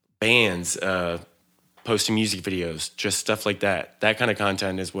 Bands, posting music videos, just stuff like that. That kind of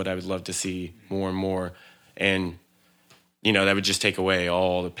content is what I would love to see more and more. And that would just take away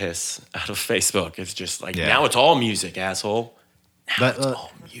all the piss out of Facebook. It's just like, now it's all music, asshole. Now it's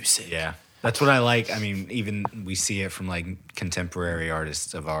all music. Yeah. That's what I like. I mean, even we see it from like contemporary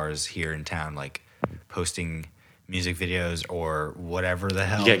artists of ours here in town, like posting music videos or whatever the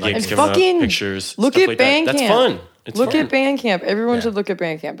hell. You get Like, gigs And coming up, fucking pictures, look stuff at like that. That's Bandcamp. fun. It's Look fun. at Bandcamp. Everyone Yeah. should look at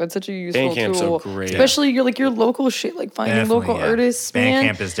Bandcamp. It's such a useful Bandcamp's tool. so great. Especially your local shit, like finding Definitely, local yeah. artists, man.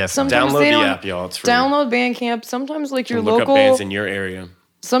 Bandcamp is definitely- Sometimes Download they the don't- app, y'all. It's free. Download Bandcamp. Sometimes like your Look local up bands in your area.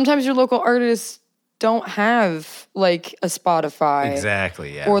 sometimes your local artists don't have like a Spotify.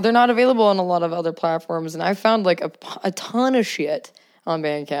 exactly. Yeah. Or they're not available on a lot of other platforms. And I found like a ton of shit on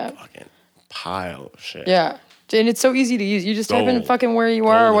Bandcamp. Fucking pile of shit. Yeah. And it's so easy to use. You just type in Gold. fucking where you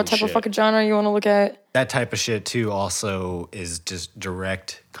are or what Golden type of shit. fucking genre you want to look at. that type of shit too also is just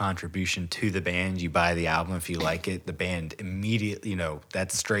direct contribution to the band. You buy the album if you like it, the band immediately,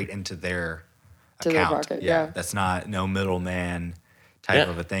 that's straight into their To their account. pocket, yeah. That's not no middleman type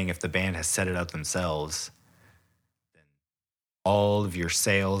Yeah. of a thing. If the band has set it up themselves, then all of your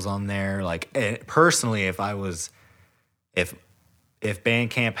sales on there, like personally, if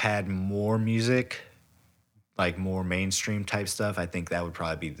Bandcamp had more music, like more mainstream type stuff, I think that would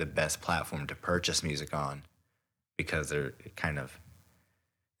probably be the best platform to purchase music on because they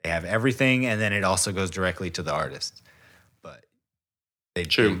have everything and then it also goes directly to the artist. But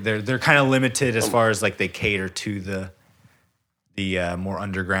they're kind of limited as far as like they cater to the more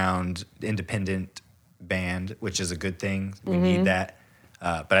underground independent band, which is a good thing. We need that.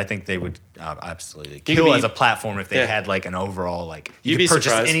 But I think they would absolutely kill as a platform if they had like an overall like you You'd could be purchase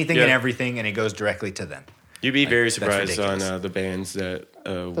surprised. anything Yeah. and everything and it goes directly to them. You'd be very that's surprised on ridiculous. the bands that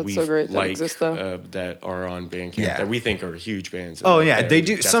we so great that like exists, though. that are on Bandcamp Yeah. that we think are huge bands. Oh yeah, They're they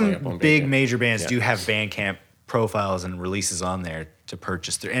do. definitely up Some on big Bandcamp. major bands Yeah. do have Bandcamp profiles and releases on there to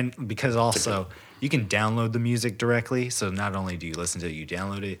purchase their, and because also you can download the music directly. So not only do you listen to it, you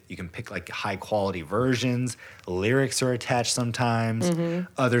download it. You can pick like high quality versions. Lyrics are attached sometimes.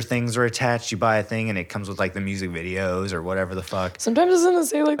 Other things are attached. You buy a thing and it comes with like the music videos or whatever the fuck. Sometimes doesn't it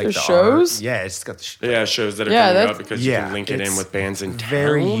say like the art. shows? Yeah, it's got the Yeah, shows that are Yeah, coming that's- out because you can link it in it's with bands in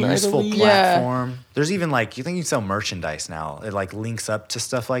very town, I useful believe. Yeah. platform. There's even like you think you can sell merchandise now. It like links up to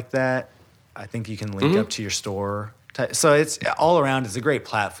stuff like that. I think you can link up to your store. So it's all around. It's a great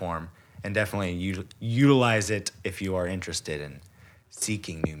platform, and definitely utilize it if you are interested in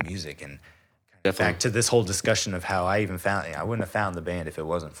seeking new music. And Definitely. back to this whole discussion of how I wouldn't have found the band if it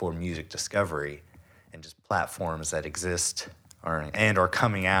wasn't for music discovery and just platforms that exist or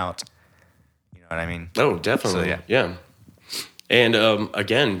coming out. You know what I mean? Oh, definitely. So, yeah. And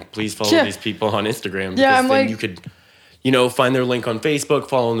again, please follow Yeah. these people on Instagram. Yeah, I'm then like- you could, find their link on Facebook,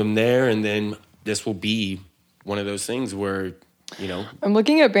 follow them there, and then this will be one of those things where, I'm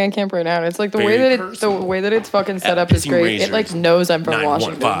looking at Bandcamp right now, and it's like the way Very that personal. the way that it's fucking set up is Pissing great. It like Razors, knows I'm from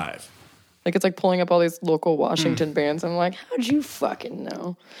Washington. 915. Like it's like pulling up all these local Washington bands. I'm like, how'd you fucking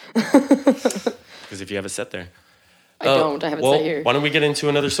know? Because if you have a set there. I don't. I have it well, set here. why don't we get into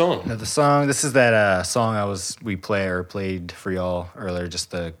another song? The song. This is that song we played for y'all earlier,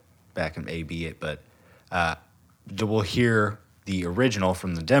 just the back in AB it. But we'll hear the original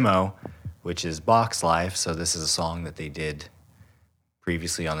from the demo, which is Box Life. So this is a song that they did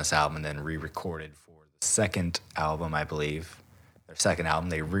previously on this album and then re-recorded for the second album, I believe. Their second album,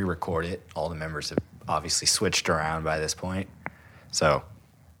 they re-record it. All the members have obviously switched around by this point. So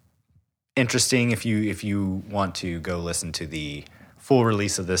interesting if you want to go listen to the full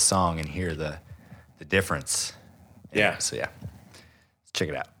release of this song and hear the difference. Yeah. So yeah, let's check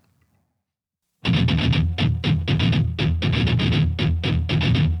it out.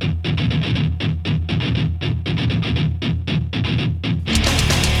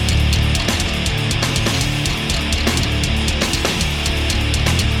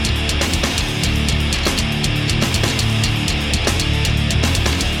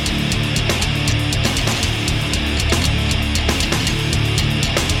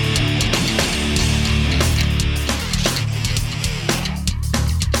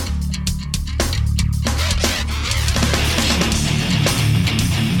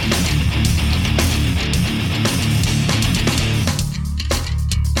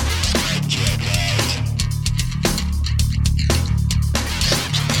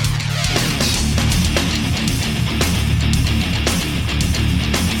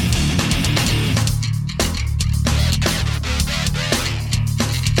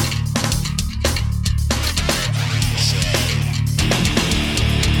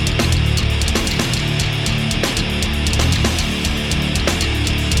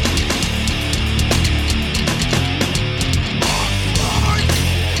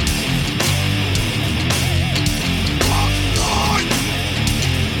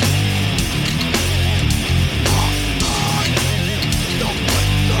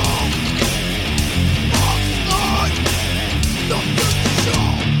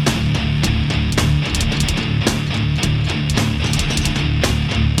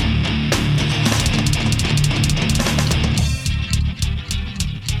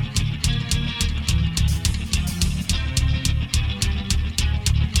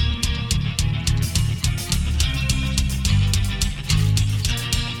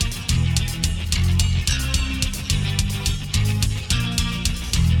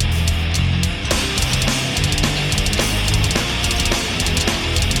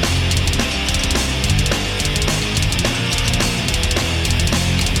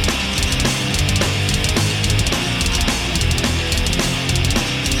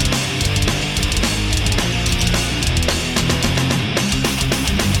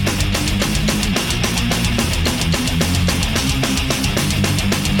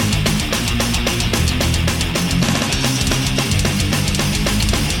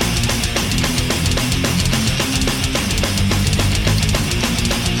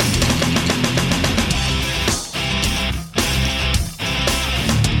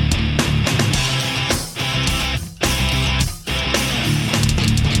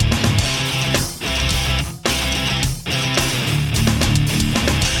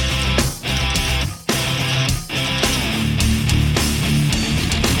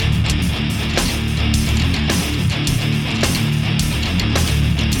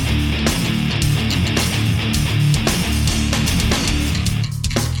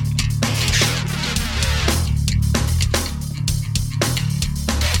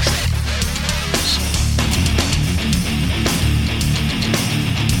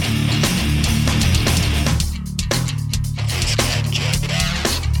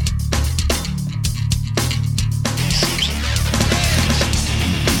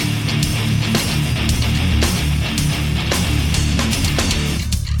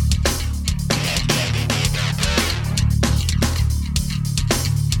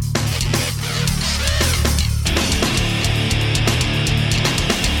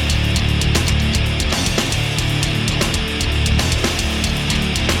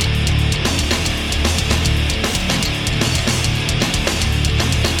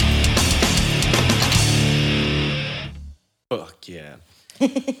 fuck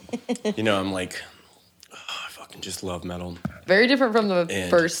yeah. I'm like, I fucking just love metal. Very different from the And-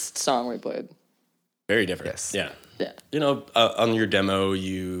 first song we played. Very different. Yes. Yeah. Yeah. On your demo,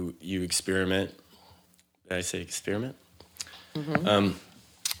 you experiment. Did I say experiment?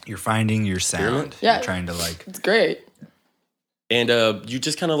 You're finding your sound. Yeah. You're trying to like. It's great. And you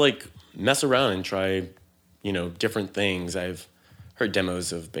just kind of like mess around and try, different things. I've heard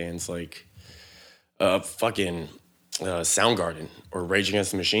demos of bands like fucking Soundgarden or Rage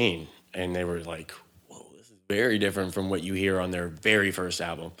Against the Machine. And they were like, whoa, this is very different from what you hear on their very first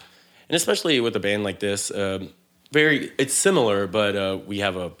album. And especially with a band like this, it's similar, but we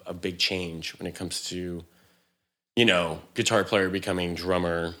have a big change when it comes to, guitar player becoming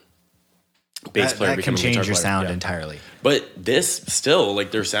drummer, bass player That can becoming change guitar your player. sound Yeah. entirely. But this still,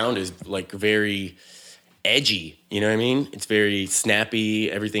 like, their sound is like very edgy. You know what I mean? It's very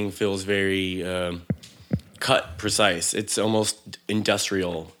snappy. Everything feels very cut, precise. It's almost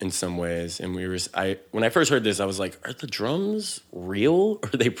industrial in some ways. And when I first heard this, I was like, are the drums real?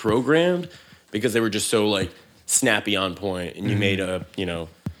 Are they programmed? Because they were just so like snappy on point. And you made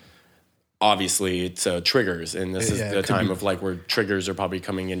obviously it's triggers, and this is the time of like where triggers are probably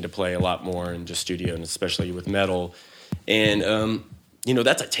coming into play a lot more in just studio, and especially with metal. And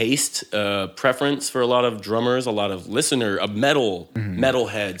that's a taste preference for a lot of drummers, a lot of metal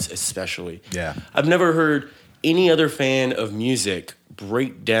heads especially. Yeah. I've never heard any other fan of music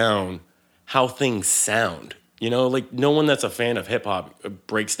break down how things sound. Like no one that's a fan of hip hop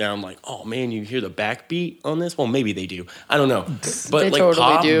breaks down like, oh man, you hear the backbeat on this? Well, maybe they do. I don't know. But They like totally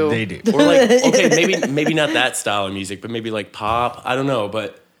pop, do. They do. or like, okay, maybe not that style of music, but maybe like pop. I don't know.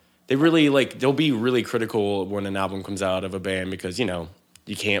 But they really they'll be really critical when an album comes out of a band because,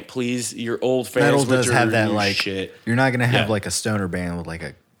 you can't please your old fans. Metal with does your have that new like shit. you're not gonna have Yeah. like a stoner band with like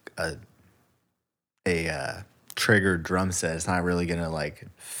a triggered drum set. It's not really gonna like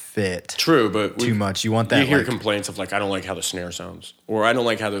fit True, but too much. You want that You hear like, complaints of like, I don't like how the snare sounds, or I don't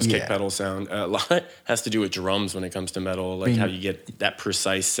like how those kick Yeah. pedals sound. A lot has to do with drums when it comes to metal, like how you get that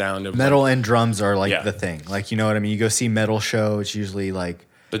precise sound of metal like, and drums are like Yeah. the thing. Like you know what I mean? You go see metal show, it's usually like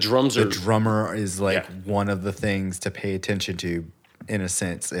the drums the are drummer is like Yeah. one of the things to pay attention to in a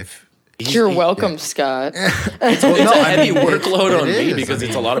sense. If You're welcome, Scott. It's a heavy workload on me is. because I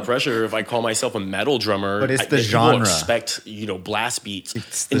it's a mean- lot of pressure if I call myself a metal drummer. But it's the people genre. expect blast beats,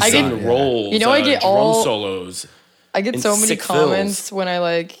 It's the insane genre, yeah. rolls, I get drum all solos. I get And so many sick comments fills. when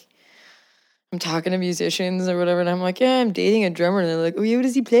I'm talking to musicians or whatever, and I'm like, yeah, I'm dating a drummer. And they're like, oh, yeah, what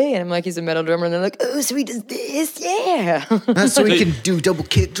does he play? And I'm like, he's a metal drummer. And they're like, oh, so he does this? Yeah. so he can do double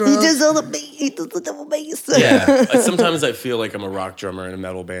kick drum. He does all the bass. He does the double bass. Yeah. Sometimes I feel like I'm a rock drummer in a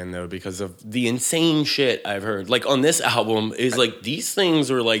metal band though because of the insane shit I've heard. Like on this album is like these things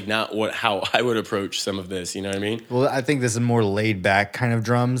are like not how I would approach some of this. You know what I mean? Well, I think this is more laid back kind of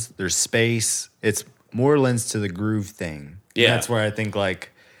drums. There's space. It's more lends to the groove thing. Yeah. That's where I think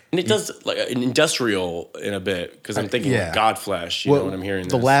like And it does like an industrial in a bit because I'm thinking yeah. like Godflesh. You know what I'm hearing?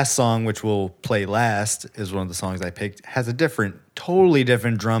 The last song, which we'll play last, is one of the songs I picked. Has a totally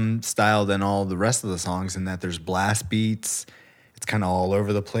different drum style than all the rest of the songs. In that there's blast beats. It's kind of all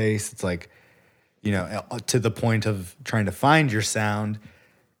over the place. It's like, to the point of trying to find your sound.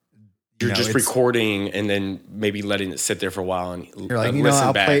 You're just it's- recording and then maybe letting it sit there for a while and You're like, listen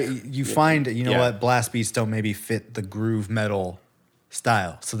I'll back. play. You find, Yeah. what, blast beats don't maybe fit the groove metal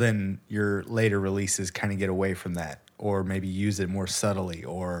style. So then your later releases kind of get away from that, or maybe use it more subtly,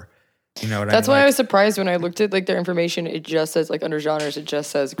 or what I mean. That's why I Like, was surprised when I looked at their information. It just says under genres. It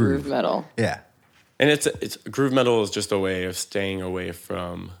just says groove metal. yeah. And it's groove metal is just a way of staying away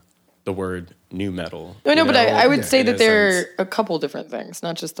from the word new metal. No, you but know, I would say in a that they're sense. a couple different things,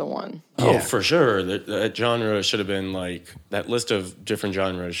 not just the one. Oh, Yeah. for sure. That genre should have been that list of different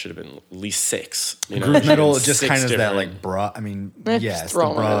genres should have been at least 6. Groove metal just 6 kind of that different- like broad. I mean, Just yeah, it's the throw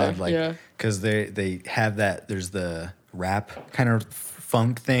 'em broad, over there, yeah. because they have that. There's the rap kind of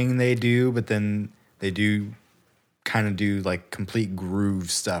funk thing they do, but then they do kind of do like complete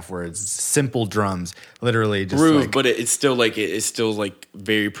groove stuff where it's simple drums, literally just groove, like, but it's still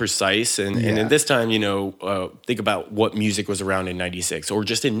very precise. And Yeah. at this time, think about what music was around in '96 or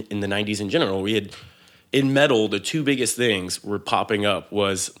just in the '90s in general. We had in metal, the two biggest things were popping up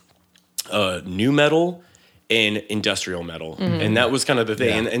was new metal and industrial metal, and that was kind of the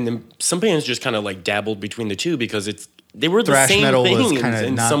thing. Yeah. And then some bands just kind of like dabbled between the two because they were the Thrash same metal was thing kinda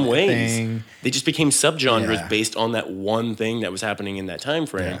in not some a ways. thing. They just became subgenres Yeah. based on that one thing that was happening in that time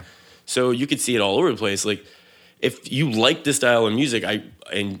frame. Yeah. So you could see it all over the place. Like if you like this style of music,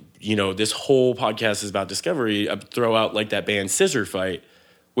 this whole podcast is about discovery. I throw out like that band Scissor Fight,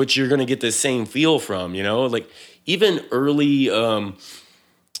 which you're gonna get the same feel from, you know, like even early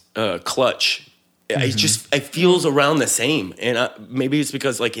Clutch. It feels around the same, and maybe it's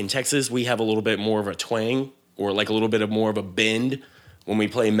because like in Texas we have a little bit more of a twang or like a little bit of more of a bend when we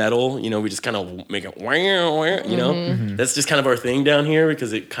play metal. You know, we just kind of make it, you know, that's just kind of our thing down here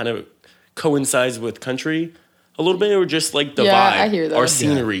because it kind of coincides with country a little bit, or just like the vibe, I hear that. our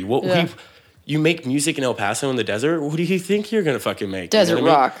scenery. You make music in El Paso in the desert. What do you think you're gonna fucking make? Desert you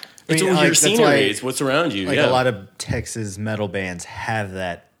know what I mean? rock. It's like, your that's scenery. why, It's what's around you. Like yeah. a lot of Texas metal bands have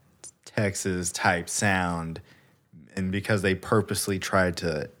that Texas type sound, and because they purposely tried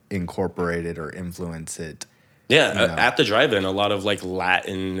to incorporate it or influence it. Yeah, you know. at the drive-in, a lot of like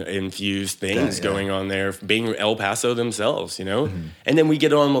Latin infused things going on there, being El Paso themselves, you know. And then we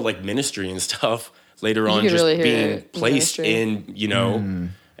get on with like Ministry and stuff later on, can just really hear being it, placed Ministry. in, you know,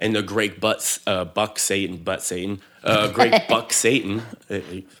 and the great Buck Satan, great Buck Satan.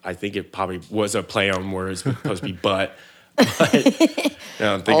 I think it probably was a play on words, supposed to be butt.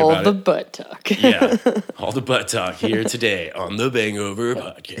 But think All about the it. butt talk. Yeah, all the butt talk here today on the Bangover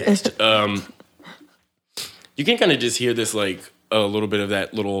podcast. You can kind of just hear this like a little bit of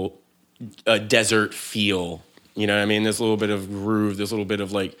that little desert feel. You know what I mean? This little bit of groove, this little bit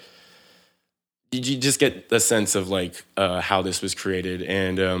of like, you just get the sense of like how this was created.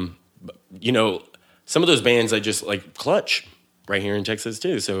 And, you know, some of those bands I just like Clutch right here in Texas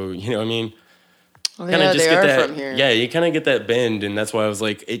too. So, you know what I mean? Oh, yeah, they are from here. Yeah, you kind of get that bend, and that's why I was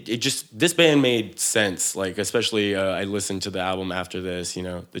like, it just, this band made sense. Like, especially I listened to the album after this, you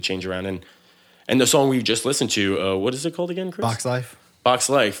know, the Change Around, and the song we just listened to, what is it called again, Chris? Box Life. Box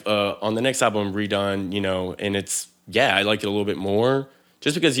Life. On the next album, Redone, you know, and it's, I like it a little bit more,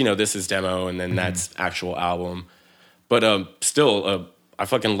 just because, you know, this is demo, and then that's actual album. But still, I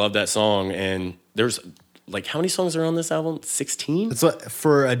fucking love that song, and there's, like, how many songs are on this album? 16? It's like,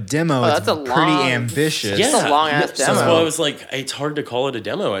 for a demo, that's it's a pretty long- ambitious. Yeah. It's a long-ass So demo. that's why I was like, it's hard to call it a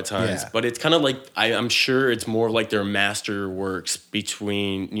demo at times, Yeah. but it's kind of like, I'm sure it's more like their master works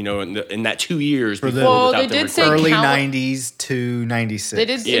between, you know, in that 2 years before. Well, without they them did say recording. Early Count- 90s to 96. They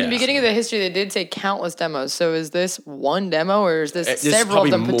did in Yeah. the beginning of the history. They did say countless demos. So is this one demo, or is this It's several of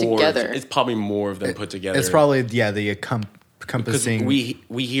probably them put more- together? It's probably more of them put together. It's probably, the because encompassing.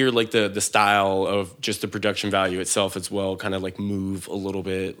 we hear like the style of just the production value itself as well, kind of like move a little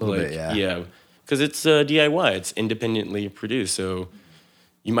bit, yeah, because it's DIY, it's independently produced, so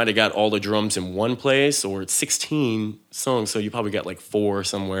you might have got all the drums in one place, or it's 16 songs, so you probably got like 4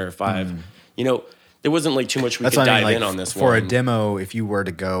 somewhere, 5. You know, there wasn't like too much we That's could what I mean, dive like, in on this for one. a demo, if you were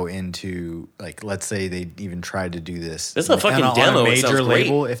to go into, like, let's say they even tried to do this. This is a fucking on demo, a it major sounds great,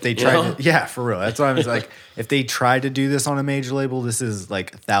 label, if they you tried know? to, yeah, for real. That's what I was like, if they tried to do this on a major label, this is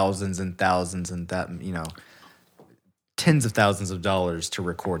like thousands and thousands and you know, tens of thousands of dollars to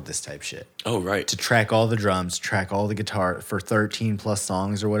record this type shit. Oh, right. To track all the drums, track all the guitar for 13 plus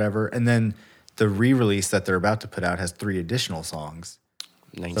songs or whatever. And then the re-release that they're about to put out has 3 additional songs.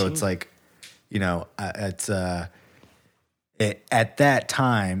 19? So it's like, you know, it's at that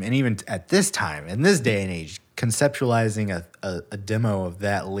time, and even at this time, in this day and age, conceptualizing a demo of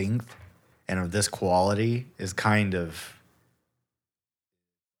that length and of this quality is kind of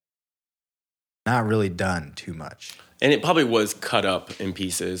not really done too much. And it probably was cut up in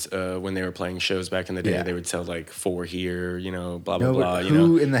pieces when they were playing shows back in the day. Yeah. They would tell like 4 here, you know, blah, blah, No, blah. but You know,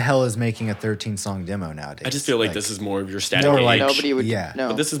 who in the hell is making a 13-song demo nowadays? I just feel like this is more of your static more age. like- Nobody would yeah. know.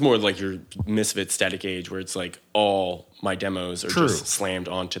 But this is more like your Misfit static age, where it's like all my demos are True. just slammed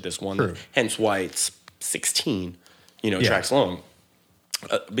onto this one. True. Hence why it's 16, you know, Yeah. tracks long.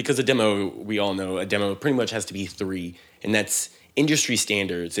 Because a demo, we all know, a demo pretty much has to be 3, and that's industry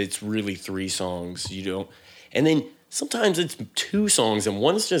standards. It's really 3 songs. You don't, and then sometimes it's 2 songs, and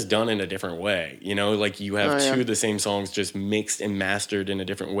one's just done in a different way. You know, like you have 2 of the same songs just mixed and mastered in a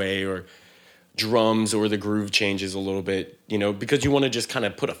different way, or drums or the groove changes a little bit. You know, because you want to just kind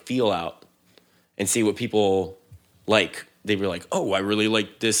of put a feel out and see what people like. They were like, "Oh, I really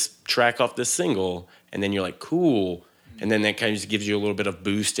like this track off this single," and then you're like, "Cool." And then that kind of just gives you a little bit of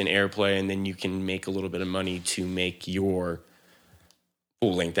boost in airplay, and then you can make a little bit of money to make your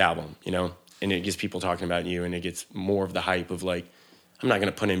full-length album, you know? And it gets people talking about you, and it gets more of the hype of like, I'm not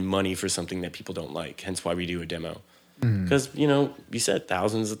going to put in money for something that people don't like, hence why we do a demo. Because, you know, you said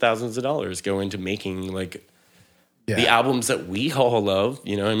thousands of dollars go into making like the albums that we all love,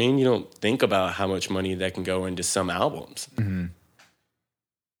 you know what I mean? You don't think about how much money that can go into some albums.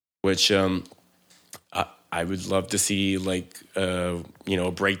 Which, I would love to see like you know,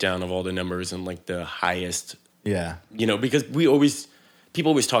 a breakdown of all the numbers and like the highest, Yeah. you know, because people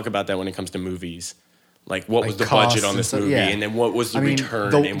always talk about that when it comes to movies. Like, what was the costs budget on and this stuff, movie? yeah. And then what was the I mean,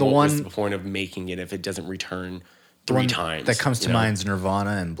 return? the and what was one- the point of making it if it doesn't return The three one times? that comes to you know? mind is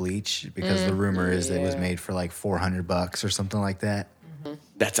Nirvana and Bleach, because the rumor is it was made for like $400 or something like that.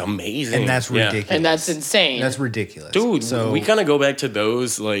 That's amazing. And that's Yeah. ridiculous. And that's insane. That's ridiculous. Dude, so we kind of go back to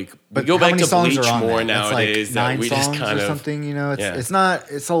those, like, we but go how back many to songs Bleach are on more that? That's nowadays. like that 9 we songs just kind or of something, you know? It's yeah. it's not,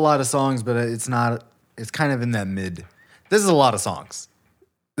 it's a lot of songs, but it's not, it's kind of in that mid. This is a lot of songs.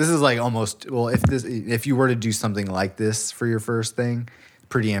 This is like almost, well, if you were to do something like this for your first thing,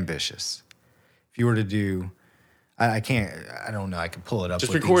 pretty ambitious. If you were to do, I don't know, I could pull it up.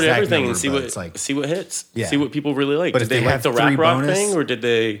 Just with the record exact everything number, and see but what it's like, see what hits. Yeah. See what people really like. But Did if they they like have the rap 3 rock bonus- thing, or did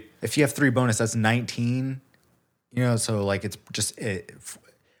they? if you have 3 bonus, that's 19. You know, so like it's just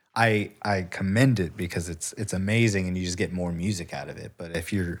I commend it because it's amazing and you just get more music out of it. But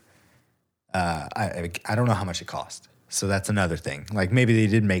if you're, I don't know how much it cost. So that's another thing. Like maybe they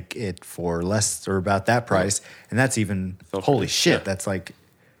did make it for less or about that price, and that's even holy shit. Yeah. That's like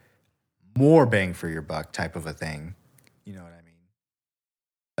more bang for your buck type of a thing. You know what I mean?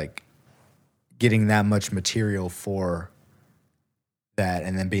 Like getting that much material for that,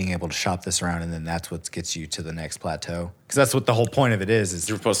 and then being able to shop this around, and then that's what gets you to the next plateau. Because that's what the whole point of it is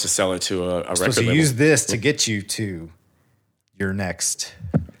You're supposed to sell it to a record supposed to label. use this to get you to your next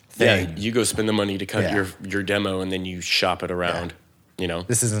Yeah, thing. you go spend the money to cut Yeah. your demo, and then you shop it around. You know,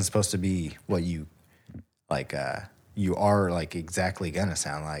 This isn't supposed to be what you like. You are like exactly gonna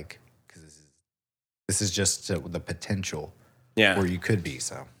sound like, because this is just the potential yeah, where you could be.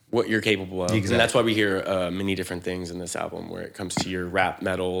 So what you're capable of, Exactly. and that's why we hear many different things in this album, where it comes to your rap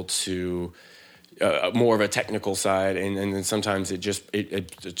metal to more of a technical side, and then sometimes it's just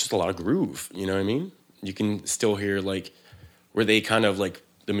a lot of groove. You know what I mean? You can still hear like where they kind of like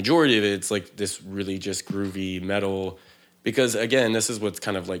the majority of it's like this really just groovy metal. Because again, this is what's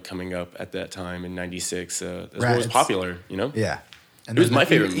kind of like coming up at that time in '96. That's what was It's- popular, you know. yeah, and It was then my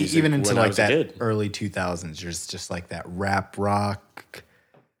favorite music even into when I like was a that kid. early 2000s. There's just like that rap rock,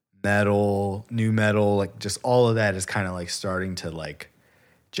 metal, new metal, like just all of that is kind of like starting to like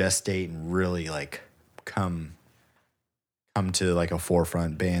gestate and really like come to like a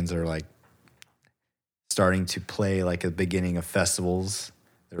forefront. Bands are like starting to play like at the beginning of festivals.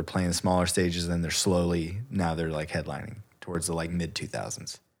 They were playing smaller stages, and now they're like headlining towards the like mid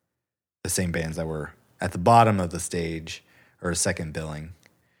 2000s. The same bands that were at the bottom of the stage or second billing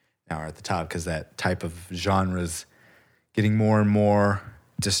now are at the top, because that type of genre's getting more and more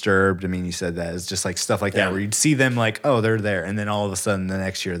disturbed. I mean, you said that. It's just like stuff like Yeah. that where you'd see them like, oh, they're there. And then all of a sudden the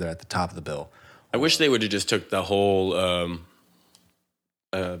next year they're at the top of the bill. I wish they would have just took the whole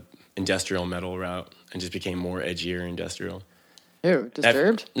industrial metal route and just became more edgier industrial. Ew,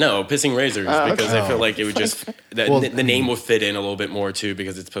 Disturbed? No, Pissing Razors, because I feel like it would just Well, the name will fit in a little bit more too,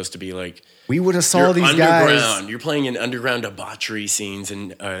 because it's supposed to be like We would have saw you're these underground. guys. You're playing in underground debauchery scenes in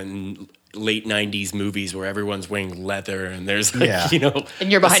late '90s movies where everyone's wearing leather and there's like Yeah.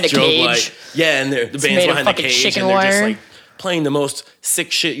 And you're behind a strobe cage. light. Yeah, and the band's made of behind the fucking cage, chicken and they're just wire. like playing the most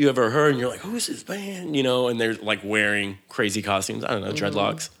sick shit you ever heard, and you're like, who's this band? You know, and they're like wearing crazy costumes. I don't know,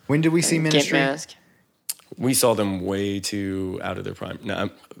 dreadlocks. When did we see Gimp Ministry? mask. We saw them way too out of their prime.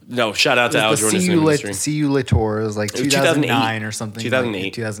 No, shout out to It Al was the Jordan. See You Lit tour. It was like was 2009 2008. or something. 2008.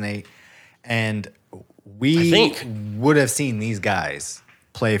 Like 2008. And I we think. would have seen these guys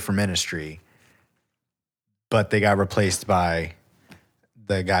play for Ministry, but they got replaced by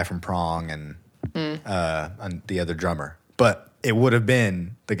the guy from Prong and the other drummer. But it would have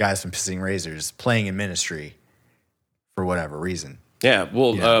been the guys from Pissing Razors playing in Ministry for whatever reason. Yeah,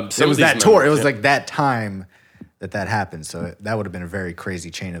 well, It some was of that these tour. members- It was yeah. like that time that happened. So that would have been a very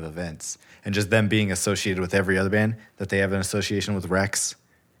crazy chain of events. And just them being associated with every other band, that they have an association with Rex.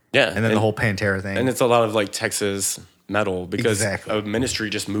 yeah, And then the whole Pantera thing. and it's a lot of like Texas metal because Exactly. of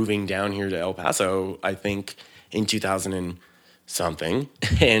Ministry just moving down here to El Paso, I think in 2000 and something,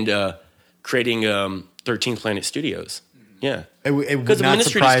 and creating 13th Planet Studios. Yeah, it would because the not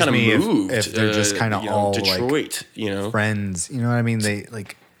Ministry just surprise kind of me moved. if they're just kind of all Detroit, like you know, friends. You know what I mean? They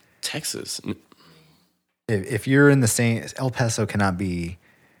like, Texas. if you're in the same, El Paso cannot be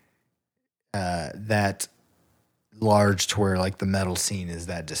that large to where like the metal scene is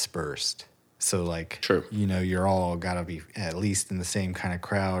that dispersed. So like, True. you know, you're all gotta be at least in the same kind of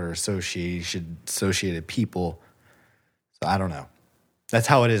crowd or associated people. So I don't know. That's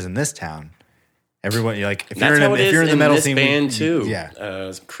how it is in this town. Everyone, you're like, if That's how it is you're in the in metal this scene, band too.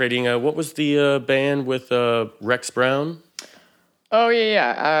 Yeah, Creating what was the band with Rex Brown? Oh,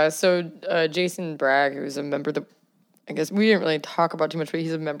 yeah. So Jason Bragg, who's a member of the, I guess we didn't really talk about too much, but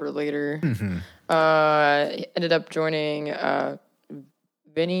he's a member later. Mm-hmm. He ended up joining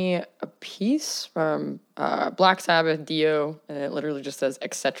Vinny Appice from Black Sabbath, Dio, and it literally just says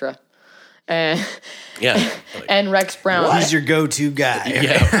etc. And and Rex Brown. He's your go-to guy.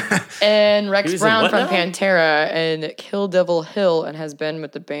 Yeah. And Rex He was in Brown what from now? Pantera and Kill Devil Hill, and has been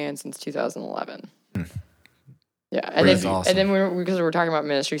with the band since 2011. Yeah, and That's then awesome. and then because we're talking about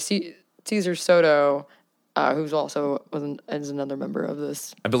Ministry, Caesar Soto, who's also is another member of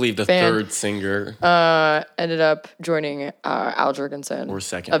this, I believe the band. third singer. Ended up joining Al Jorgensen Or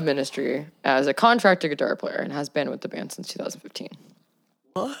second. of Ministry as a contracted guitar player, and has been with the band since 2015.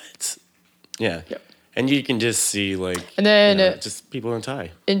 What? Yeah. Yep. And you can just see And then just people in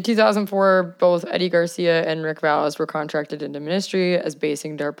tie. in 2004, both Eddie Garcia and Rick Valles were contracted into Ministry as bass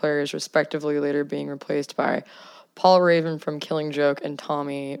and guitar players, respectively, later being replaced by Paul Raven from Killing Joke and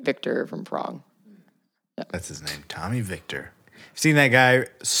Tommy Victor from Prong. That's his name, Tommy Victor. I've seen that guy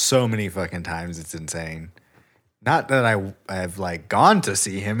so many fucking times. It's insane. Not that I've like gone to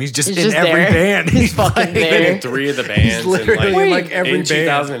see him. He's just He's in just every there. band. He's fucking there. Been in 3 of the bands. He's literally and, in Wait, like every in band.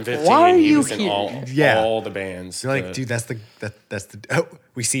 2015, Why are he you was in here? all the bands. You're like, dude, that's the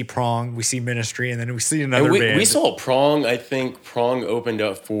we see Prong, we see Ministry, and then we see another and band. we saw Prong. I think Prong opened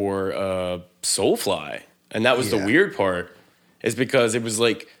up for Soulfly, and that was the weird part, is because it was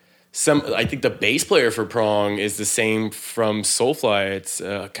like I think the bass player for Prong is the same from Soulfly. It's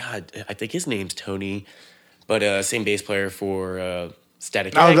I think his name's Tony, but same bass player for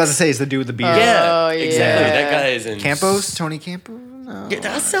Static X. I was about to say, it's the dude with the beard. Yeah, Oh, exactly. yeah. That guy is in Campos? Tony Campos? No. Yeah,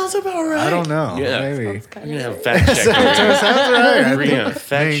 that sounds about right. I don't know. Yeah. Maybe. We're gonna have fact check. We're gonna have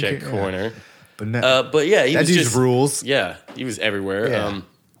fact check corner. But no, But yeah, he that was dude's just rules. Yeah, he was everywhere. Yeah.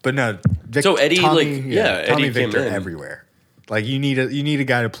 But no. So Eddie, Tommy, Eddie Tommy came Victor in. everywhere. Like you need a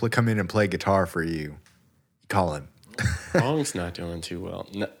guy to come in and play guitar for you. You call him. Prong's not doing too well.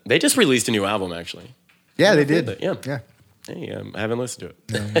 No, they just released a new album, actually. Yeah, they did. Yeah. Yeah. Hey, I haven't listened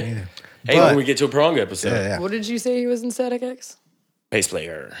to it. No, me neither. Hey, But- when we get to a Prong episode, Yeah. What did you say he was in Static X? bass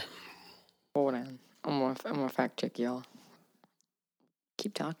player. Hold on. I'm gonna fact check y'all.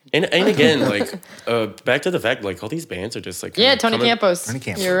 Keep talking. And again, like back to the fact, like all these bands are just like Yeah, Tony Campos. Tony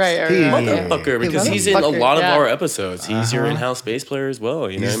Campos. You're right. He- motherfucker, because he's in a Motherfucker, lot of yeah. our episodes. He's your Uh-huh. in-house bass player as well.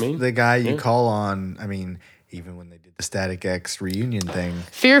 You know He's what I mean? the guy you Yeah. call on. I mean, even when they did the Static X reunion thing,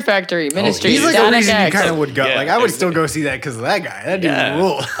 Fear Factory, Ministry, he's like a Static reason you X, kind of would go. Yeah, like I would still exactly. go see that because of that guy. That dude Yeah.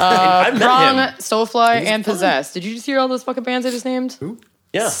 rule. I met Prong, him. Soulfly, He's and fun. Possessed. Did you just hear all those fucking bands I just named?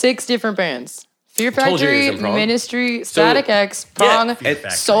 Yeah. 6 different bands. Fear told you he was Factory, in Prong. Ministry, Static X, Prong, and-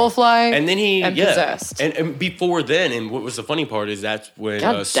 Soulfly, And then and Possessed. And before then, and what was the funny part is that's when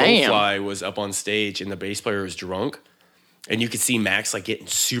God damn. Soulfly was up on stage and the bass player was drunk, and you could see Max like getting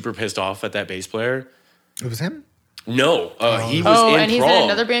super pissed off at that bass player. It was him. No, he was in and he's Prong. in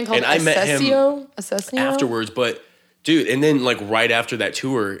another band called and I met him Assessio? afterwards. But dude, and then like right after that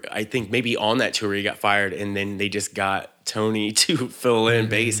tour, I think maybe on that tour he got fired, and then they just got Tony to fill in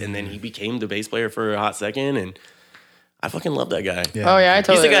bass, and then he became the bass player for a hot second, and I fucking love that guy. Yeah. Oh yeah, I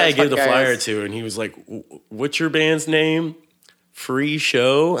totally. He's the guy I that's gave the fucking flyer guys. to, and he was like, "What's your band's name? Free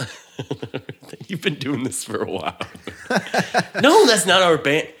Show." You've been doing this for a while. No, that's not our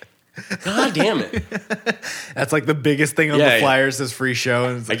band. God damn it! That's like the biggest thing on Yeah, the yeah. flyers. This free show.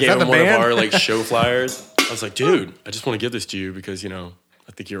 And it's I like, gave is that him the one band? of our like show flyers. I was like, dude, I just want to give this to you because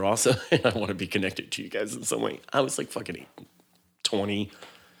I think you're awesome, and I want to be connected to you guys in some way. I was like fucking 20.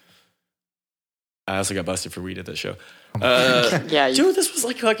 I also got busted for weed at that show. Yeah, you, Dude, this was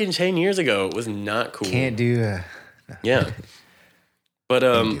like fucking 10 years ago. It was not cool. Can't do. Yeah. But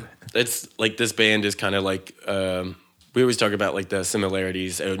it's like this band is kind of like we always talk about like the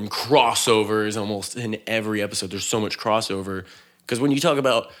similarities and crossovers almost in every episode. There's so much crossover because when you talk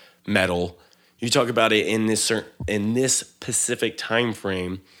about metal, you talk about it in this specific time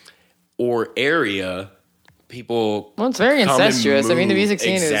frame or area. People well, it's very come and incestuous. I mean, the move- music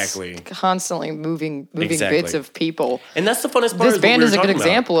scene exactly. is constantly moving Exactly. bits of people. And that's the funnest part. This what band we is were a good talking about.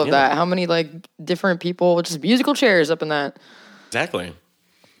 example of Yeah. that. How many like different people, just musical chairs up in that. Exactly.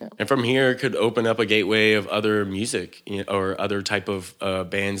 And from here, it could open up a gateway of other music or other type of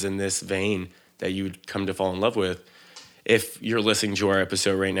bands in this vein that you would come to fall in love with. If you're listening to our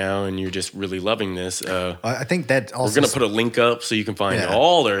episode right now and you're just really loving this, I think that also. we're going to put a link up so you can find Yeah.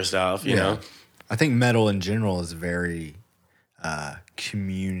 all their stuff, you know? I think metal in general is very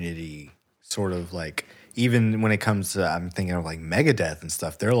community sort of like, even when it comes to, I'm thinking of like Megadeth and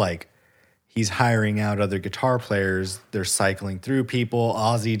stuff, they're like, he's hiring out other guitar players. They're cycling through people.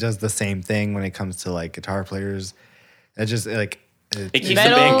 Ozzy does the same thing when it comes to like guitar players. It just like, It keeps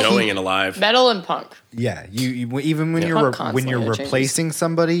Metal- the band going and alive. Metal and punk. yeah, you even when Yeah. you're Punk when you're constantly changes. replacing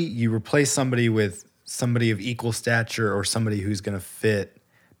somebody, you replace somebody with somebody of equal stature or somebody who's going to fit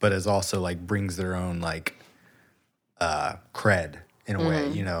but is also like brings their own like cred in a way,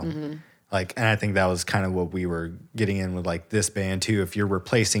 you know. Like, and I think that was kind of what we were getting in with like this band too. If you're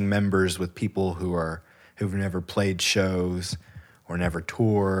replacing members with people who've never played shows or never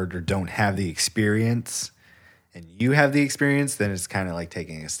toured or don't have the experience, and you have the experience, then it's kind of like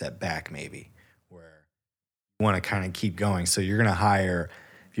taking a step back maybe, where you want to kind of keep going. So you're gonna hire,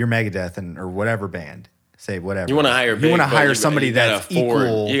 if you're Megadeth or whatever band, say whatever. You want to hire. You want to hire somebody you gotta that's afford,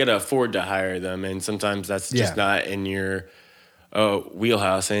 equal. You got to afford to hire them, and sometimes that's just Yeah. not in your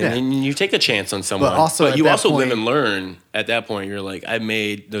wheelhouse. And you take a chance on someone, But also at you that also live point- and learn. At that point, you're like, I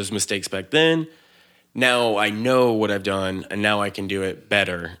made those mistakes back then. Now I know what I've done, and now I can do it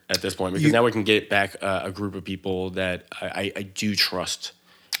better at this point because now we can get back a group of people that I do trust.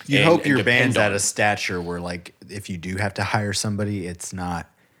 You and- hope and your depend band's at on. a stature where, like, if you do have to hire somebody, it's not,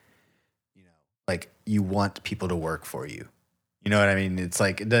 you know, like you want people to work for you. You know what I mean? It's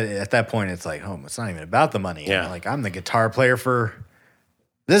like at that point, it's like, oh, it's not even about the money. Yeah. Like I'm the guitar player for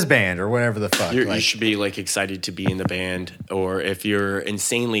this band or whatever the fuck. You Like, should be like excited to be in the band, or if you're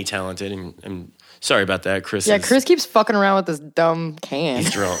insanely talented. And sorry about that, Chris. Yeah, Chris keeps fucking around with this dumb can.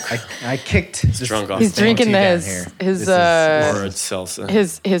 He's drunk. I kicked. This, drunk off He's the drinking down his here. his hard salsa.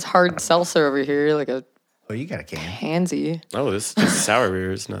 his hard seltzer over here, like a Oh, you got a can, pansy. Oh, this is just sour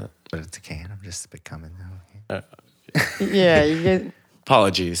beer. It's not. but it's a can. I'm just becoming. Yeah, you get.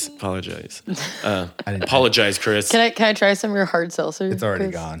 Apologize. Apologize, Chris. Can I try some of your hard seltzer? It's already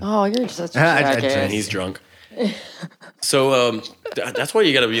Chris? gone. Oh, you're just such a I jackass. And he's drunk. So that's why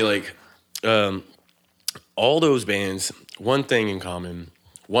you got to be like, all those bands, one thing in common,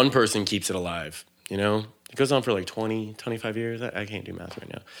 one person keeps it alive, you know? It goes on for like 20, 25 years. I can't do math right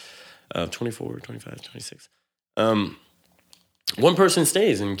now. 24, 25, 26. One person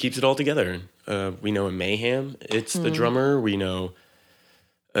stays and keeps it all together. We know in Mayhem, it's the drummer. We know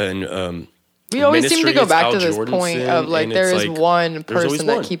in we always seem to Ministry, go it's back Al to this Jordanson, point of like and there it's is like, one there's always person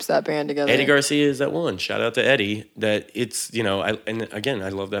that one. keeps that band together. Eddie Garcia is that one. Shout out to Eddie. That it's, you know, and again, I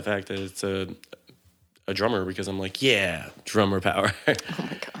love that fact that it's a drummer because I'm like, yeah, drummer power. Oh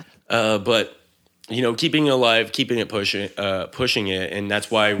my god. But you know, keeping it alive, keeping it pushing it, and that's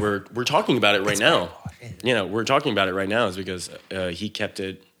why we're talking about it right now. You know, we're talking about it right now is because he kept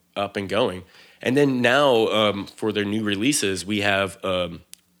it up and going. And then now for their new releases, we have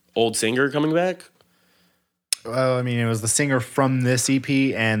old singer coming back. Well, I mean, it was the singer from this EP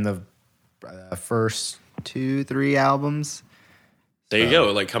and the first 2-3 albums. There you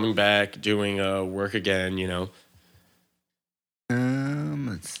go, like coming back, doing work again. You know,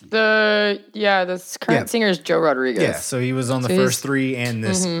 Let's see. This current singer is Joe Rodriguez. Yeah, so he was on the So first he's- 3 and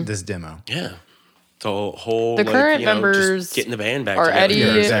this demo. yeah. The whole The current you know, members just getting the band back are together Eddie- type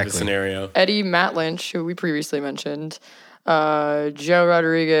of Exactly. scenario. Eddie Matt Lynch, who we previously mentioned, Joe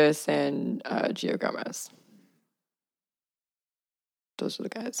Rodriguez, and Gio Gomez. Those are the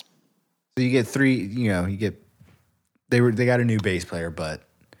guys. So you get 3. You know, you get they got a new bass player, but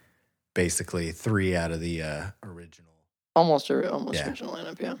basically 3 out of the original. Almost Yeah. original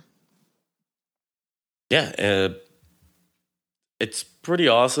lineup, yeah. Yeah, it's pretty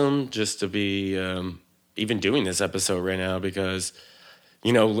awesome just to be even doing this episode right now because,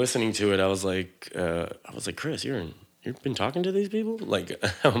 you know, listening to it, I was like, Chris, you've been talking to these people? Like,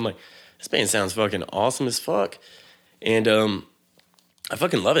 I'm like, this band sounds fucking awesome as fuck, and I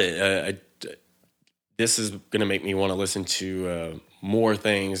fucking love it. This is gonna make me want to listen to more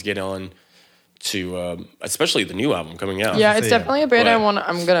things. Get on to especially the new album coming out. Yeah, it's definitely a band But-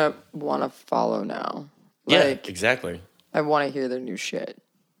 I'm gonna want to follow now. Yeah, Like, exactly. I want to hear their new shit.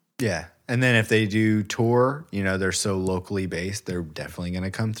 Yeah. And then if they do tour, you know, they're so locally based, they're definitely going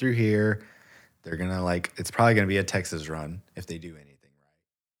to come through here. They're going to it's probably going to be a Texas run if they do anything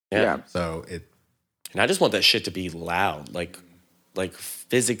right. Yeah. Yeah. So And I just want that shit to be loud, like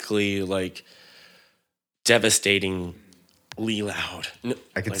physically, like devastatingly loud.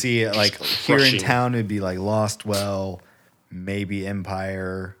 I could see it just here in crushing. town, it'd be like Lost Well, maybe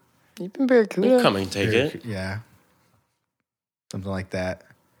Empire. Even Barracuda. We'll come and take it. Yeah. Something like that.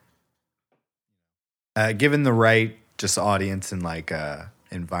 Given the right just audience and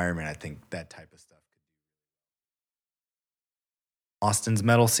environment, I think that type of stuff. Austin's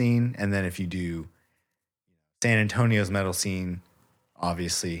metal scene, and then if you do San Antonio's metal scene,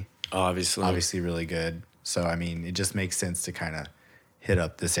 obviously really good. So I mean, it just makes sense to kind of hit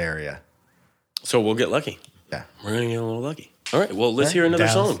up this area. So we'll get lucky. Yeah. We're gonna get a little lucky. All right. Well, let's Yeah, hear another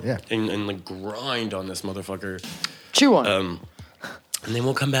Dallas, song. yeah. And like grind on this motherfucker. Chew on. And then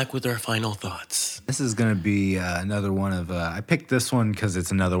we'll come back with our final thoughts. This is gonna be another one of. I picked this one because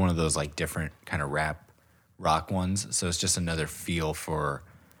it's another one of those different kind of rap rock ones. So it's just another feel for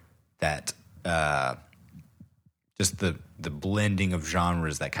that just the blending of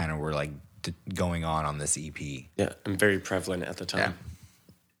genres that kind of were like going on this EP. Yeah, and very prevalent at the time. Yeah.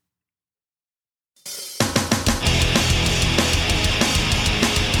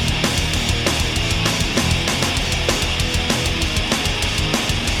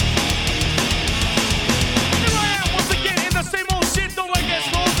 Here I am once again in the same old shit. Don't like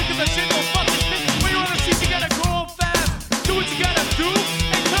assholes because the shit don't fucking fit. When you're on the streets, you gotta grow up fast. Do what you gotta do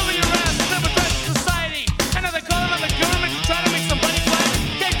and cover your ass. Never trust society. And now they call it on the government to try to make somebody glad.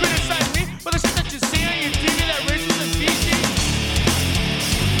 Can't criticize me for the shit that you see on your TV that racist and PG.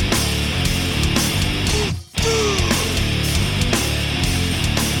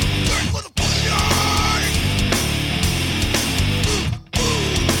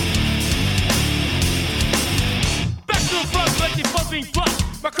 Back to the front, like they fuck being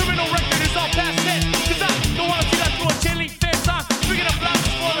fucked. My criminal record is all past tense. Cause I don't wanna see that through a chain link fence. I'm speaking of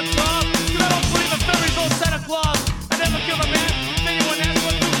blouses for the club. Cause I don't believe in fairies or Santa Claus. I never kill a man. If anyone asks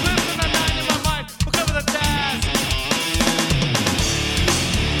what two clips and a 9 in my mind will cover the task.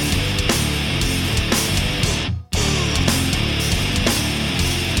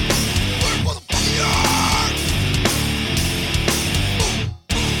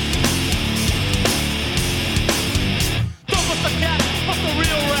 Don't bust the cap, bust the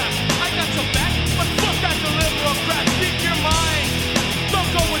real rap. I got your back, but fuck that deliverer crap. Speak your mind. Don't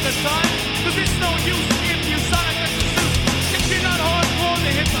go with the time, cause it's no use if you sound like a suit. If you're not hardcore,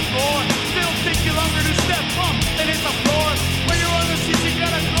 then hit the floor. It'll take you longer to step up than hit the floor. When you're on the streets, you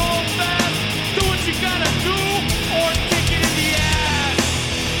gotta go fast. Do what you gotta do, or take it in the ass.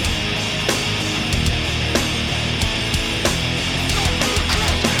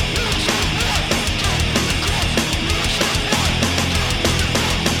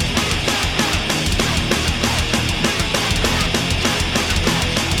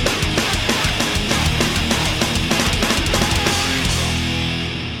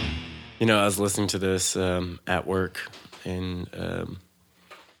 You know, I was listening to this at work and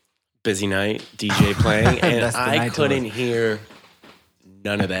busy night, DJ playing, and That's the I night to couldn't listen. hear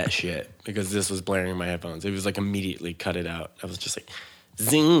none of that shit because this was blaring in my headphones. It was like immediately cut it out. I was just like,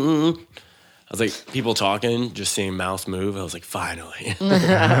 zing. I was like, people talking, just seeing mouse move. I was like, finally.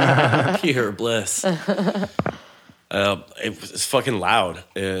 Pure bliss. It was fucking loud.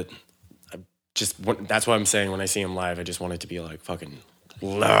 That's what I'm saying when I see him live. I just want it to be like fucking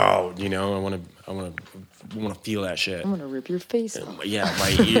loud, you know. I want to feel that shit. I'm gonna rip your face off. Yeah,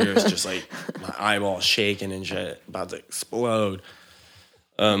 my ears just like my eyeballs shaking and shit, about to explode.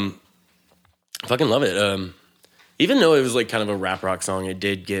 Fucking love it. Even though it was like kind of a rap rock song, it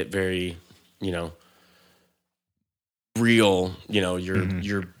did get very, you know, real. You know,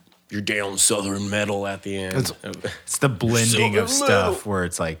 you're down southern metal at the end. It's the blending of Southern stuff metal. where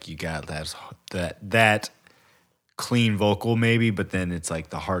it's like you got that clean vocal maybe, but then it's like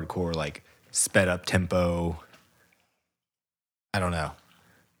the hardcore like sped up tempo. I don't know.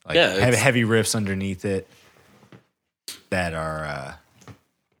 Like Yeah, it's- heavy riffs underneath it that are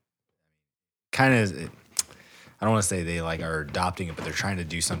kind of, I don't want to say they like are adopting it, but they're trying to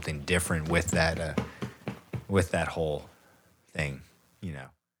do something different with that whole thing, you know.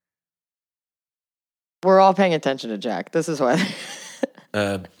 We're all paying attention to Jack. This is why.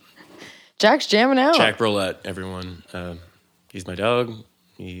 Jack's jamming out. Jack Brolette, everyone. He's my dog.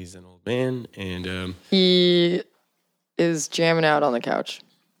 He's an old man, and He is jamming out on the couch.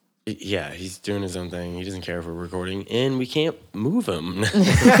 yeah, he's doing his own thing. He doesn't care if we're recording, and we can't move him.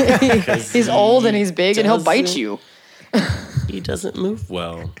 He's old and he's big and he'll bite doesn't- you. He doesn't move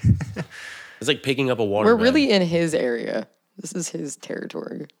well. It's like picking up a water. We're bed. really in his area. This is his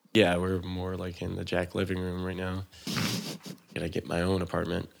territory. Yeah, we're more like in the Jack living room right now. Gotta get my own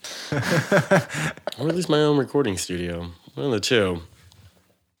apartment. Or at least my own recording studio. One of the two.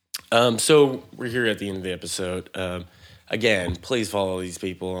 So we're here at the end of the episode. Again, please follow these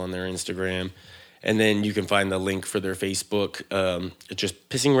people on their Instagram. And then you can find the link for their Facebook. It's just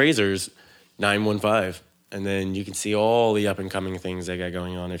Pissing Razors 915. And then you can see all the up-and-coming things they got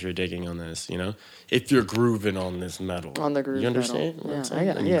going on if you're digging on this, you know? If you're grooving on this metal. On the groove You understand metal. what I'm Yeah, saying? I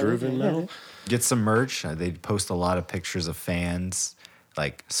got it. And Yeah, grooving yeah, metal? yeah. Get some merch. They post a lot of pictures of fans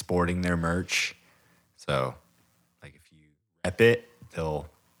like sporting their merch. So, like if you rep it, they'll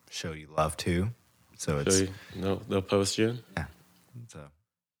show you love too. So it's So they'll post you. yeah. So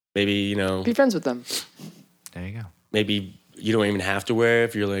Maybe, you know, Be friends with them. there you go. maybe you don't even have to wear it.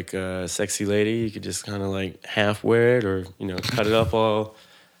 If you're like a sexy lady, you could just kind of like half wear it or, you know, cut it up all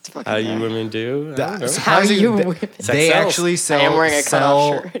It's fucking how you bad. women do. I don't know. How you women. They sells. actually I am wearing a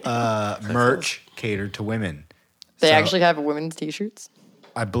sell cutoff shirt. merch catered to women. They So- actually have women's t-shirts.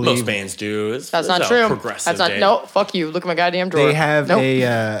 I believe Most bands do. That's not true. Progressive That's not. day. No, fuck you. Look at my goddamn drawer. they have Nope.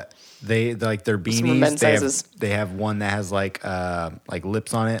 they like their Some beanies. men's sizes. They have one that has like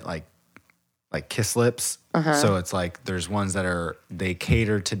lips on it, like kiss lips. So it's like there's ones that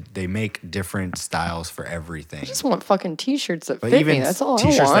they make different styles for everything. I just want fucking t-shirts that But fit even me. That's all I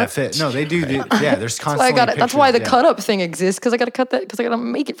t-shirts want. that fit. No, they do. Yeah, there's That's why constantly. that's why the pictures, cut up thing exists, because I gotta cut that, because I gotta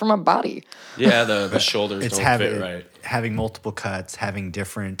make it for my body. Yeah, the shoulders It's don't fit right. having multiple cuts, having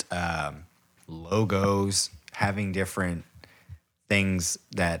different logos, having different things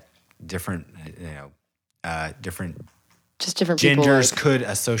that different different Just different people. genders like- could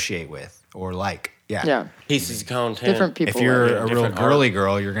associate with or like. Yeah. Yeah. Pieces of content. Different people. If you're like- a real different art. girly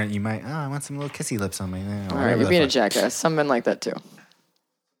girl, you might I want some little kissy lips on me. All right, you're being a jackass. Some men like that too.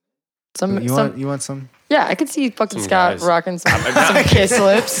 You want some? Yeah, I could see fucking Some Scott guys. rocking some kiss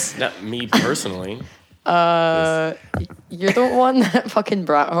lips. Not me personally. You're the one that fucking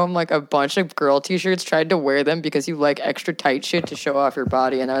brought home like a bunch of girl t-shirts, tried to wear them because you like extra tight shit to show off your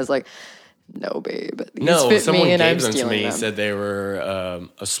body, and I was like, no, babe, these No, fit someone me, and I'm gave them to stealing me. them. Said they were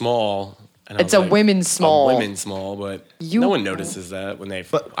a small. And I It's was a women's small. A women's small, but no one notices that when they.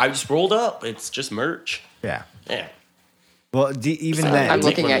 I just rolled up. It's just merch. Yeah. Yeah. Well, even So, that. I'm Take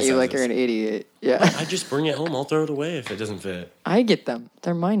looking one at that you says like this. you're an idiot. Yeah, I just bring it home. I'll throw it away if it doesn't fit. I get them.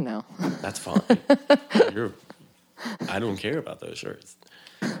 They're mine now. That's fine. I don't care about those shirts.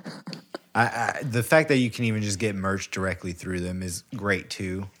 The fact that you can even just get merch directly through them is great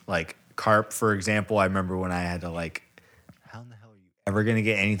too. Like Carp, for example, I remember when I had to like, how in the hell are you ever gonna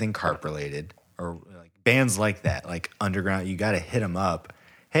get anything Carp related or like bands like that, like underground? You got to hit them up.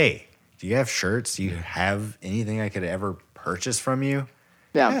 Hey, do you have shirts? Do you have anything I could ever purchase from you?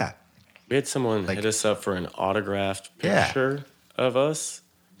 Yeah. We had someone hit us up for an autographed picture of us.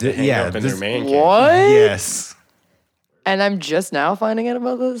 To hang up in their man cave. What? Yes. And I'm just now finding out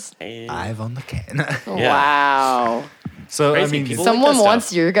about this. I've on the can. Wow. So Crazy I mean, people. Someone that wants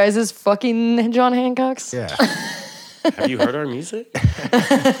stuff. your guys' fucking John Hancock's? yeah. Have you heard our music?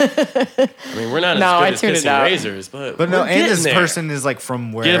 I mean, we're not No, I as tuned good it as out. Kissing Razors, but But no, we're and getting this there. person is like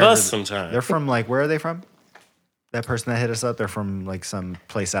from where? Give us some time. They're from like where are they from? That person that hit us up, they're from like some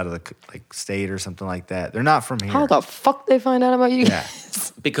place out of the like state or something like that. They're not from here. How the fuck they find out about you Yeah.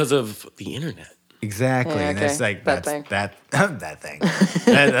 guys? Because of the internet. Exactly. Yeah, And okay. it's like That that's thing. that thing.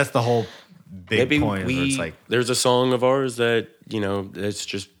 That's the whole big Maybe point. Where it's like there's a song of ours that, it's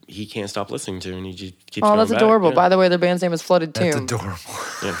just, he can't stop listening to, and he just keeps Oh, going that's back. adorable. Yeah. By the way, their band's name is Flooded that's Tomb. adorable.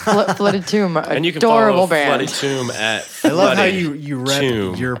 Flooded Tomb. And you can Adorable follow band. Flooded Tomb at I love how Flooded you rep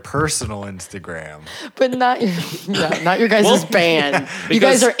Tomb. your personal Instagram. But not your, not your guys' Well, band. You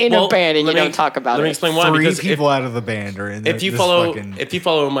guys are in a band and you let me- don't talk about Let me it. explain why. Three Because people out of the band are in. if you this follow fucking, if you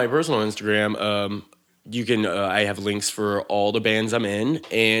follow my personal Instagram, you can. I have links for all the bands I'm in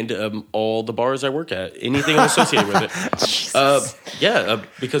and all the bars I work at. Anything associated with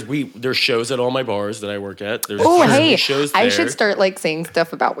it. Because there's shows at all my bars that I work at. There's Oh, currently hey, shows I there. should start like saying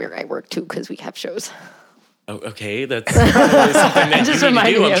stuff about where I work too, because we have shows. Oh, okay, that's something that Just you need to remind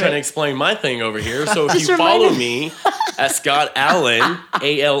do. me I'm of trying it. to explain my thing over here. So if Just you remind follow me. me at Scott Allen,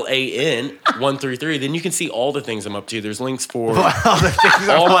 ALAN 133, then you can see all the things I'm up to. There's links for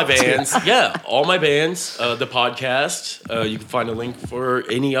all my bands. Yeah, all my bands. The podcast. You can find a link for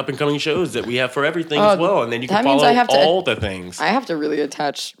any up and coming shows that we have for everything as well, and then you can that means follow I have to- all the things. I have to really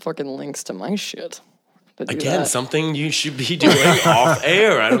attach fucking links to my shit. To do Again, that. something you should be doing off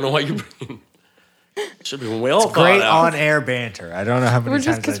air. I don't know why you're bringing. Should be well thought great out. on air banter. I don't know how many We're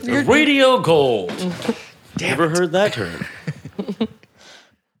just- times 'cause I we're- Radio gold. Never heard that term.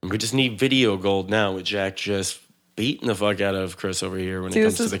 We just need video gold now with Jack just beating the fuck out of Chris over here when See, it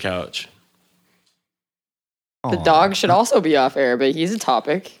this comes to is- the couch. The dog should also be off air, but he's a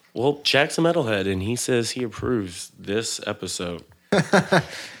topic. Well, Jack's a metalhead and he says he approves this episode.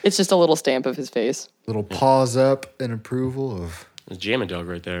 It's just a little stamp of his face. little paws up in approval of. It's Jammin' Dog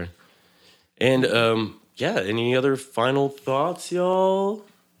right there. And any other final thoughts, y'all?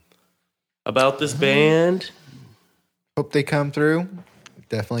 About this band? Hope they come through.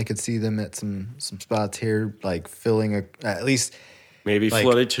 Definitely could see them at some spots here, like filling at least Maybe like,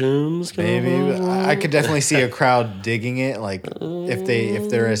 Flooded Tombs? maybe. I could definitely see a crowd digging it. Like if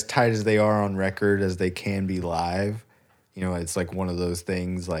they're as tight as they are on record as they can be live, it's like one of those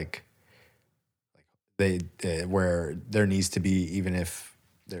things like they where there needs to be, even if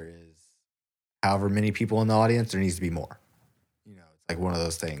there is however many people in the audience, there needs to be more. It's like one of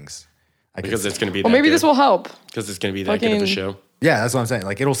those things. Because it's going to be Well, that maybe good. this will help. Because it's going to be that good of a Fucking- show. Yeah, that's what I'm saying.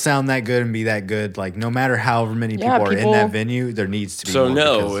 Like it'll sound that good and be that good. Like no matter however many people Yeah, are in people- that venue, there needs to be So more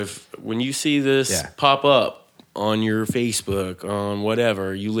no, because- when you see this Yeah. pop up, on your Facebook, on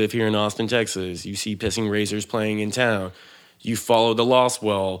whatever, you live here in Austin, Texas, you see Pissing Razors playing in town, you follow the Lost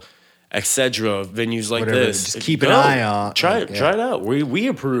Well, etc. Venues like Whatever, this. just keep an eye on. Try like, it out. We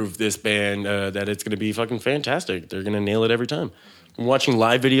approve this band that it's going to be fucking fantastic. They're going to nail it every time. I'm watching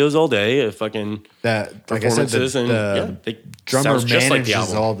live videos all day of fucking That, like I said, performances, the drummer sounds just like the manages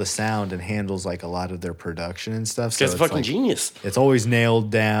album. all the sound and handles like a lot of their production and stuff. So It's it's fucking like, genius. It's always nailed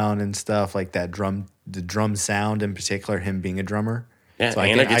down and stuff like that. The drum sound in particular, him being a drummer. Yeah, So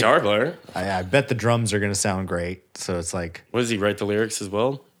and a guitar player. I bet the drums are going to sound great. So it's like, What does he write the lyrics as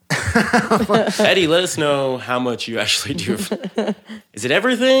well? Eddie, let us know how much you actually do. Is it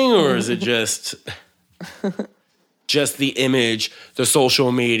everything, or is it just the image, the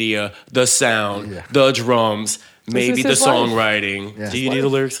social media, the sound, the drums, maybe is the his life. songwriting? Yeah. Do you do the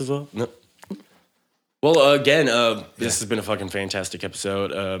lyrics as well? No. Well, again, this has been a fucking fantastic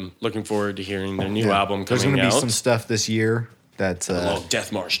episode. Looking forward to hearing their new album there's coming going to be out. some stuff this year that's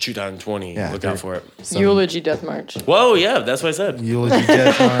Death March 2020. Yeah, Look out for it. Eulogy Death March. Whoa, yeah, that's what I said. Eulogy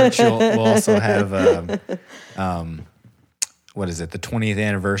Death March. We'll also have what is it? The 20th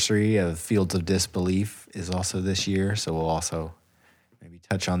anniversary of Fields of Disbelief is also this year, so we'll also maybe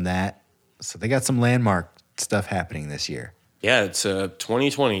touch on that. So they got some landmark stuff happening this year. Yeah, it's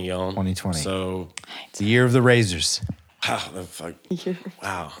 2020, y'all. 2020. So, It's the year of the Razors. wow,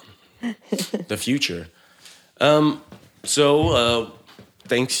 wow, the future. So,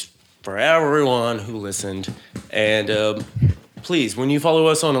 thanks for everyone who listened, and please, when you follow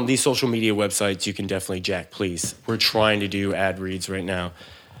us on these social media websites, you can definitely jack. Please, we're trying to do ad reads right now.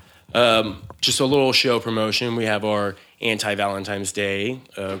 Just a little show promotion. We have our Anti-Valentine's Day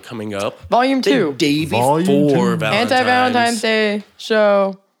coming up. Volume 2. The day Volume before two. Valentine's. Anti-Valentine's Day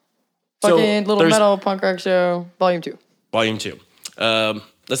show. So, Fucking little there's- metal punk rock show. Volume 2. Volume 2. The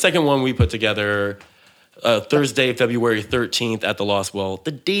second one we put together Thursday, February 13th at the Lost Well,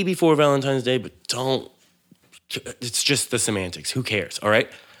 the day before Valentine's Day, but don't. It's just the semantics. Who cares? All right.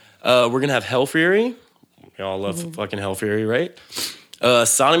 We're going to have Hell Fury. We all love fucking Hell Fury, right?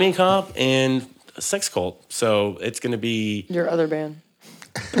 Sodomy Cop and Sex Cult. So it's going to be Your other band.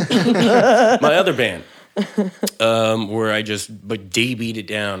 my other band. Where I just day beat it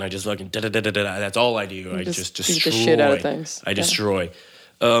down. I just fucking da-da-da-da-da. That's all I do. I just beat destroy. the shit out of things. I Yeah. destroy.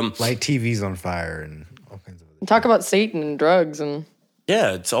 Light TVs on fire and all kinds of other Talk about Satan and drugs and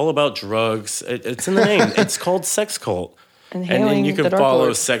Yeah, it's all about drugs. It's in the name. It's called Sex Cult. And then hailing you the can Dark follow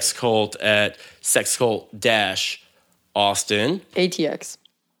Lord. Sex Cult at Sex Cult-Austin. ATX.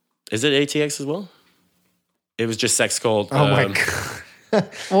 Is it ATX as well? It was just Sex Cult. Oh my God.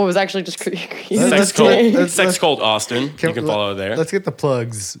 Well, it was actually just Sex Let's Cult. get- Sex Cult Austin. You can follow there. Let's get the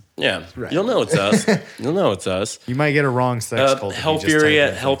plugs. Yeah, Right. you'll know it's us. You'll know it's us. You might get a wrong sex cult. if you Hell just Fury type at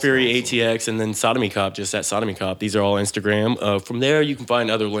in Hell sex Fury cult. ATX, and then Sodomy Cop just at Sodomy Cop. These are all Instagram. From there, you can find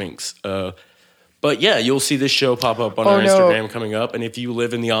other links. But yeah, you'll see this show pop up on our no. Instagram coming up. And if you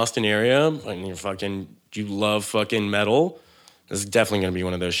live in the Austin area and you love fucking metal, this is definitely going to be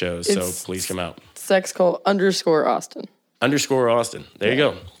one of those shows. It's- So please come out. Sex Cult _Austin. _Austin. There you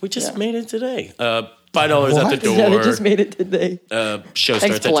go. We just made it today. $5 at the door. Yeah, they just made it today. Show starts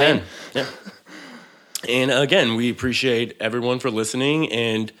at Explain. 10. Yeah. And again, we appreciate everyone for listening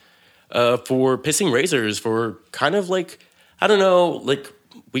and for Pissing Razors for kind of like, I don't know, like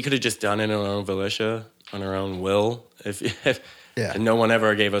we could have just done it on our own volition, on our own will. If Yeah. and no one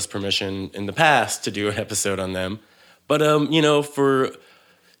ever gave us permission in the past to do an episode on them. But, for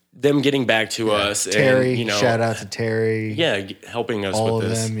them getting back to us Terry, and, shout out to Terry. yeah, helping us all with of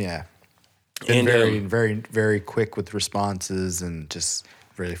this. them. Yeah, been And, very, very quick with responses and just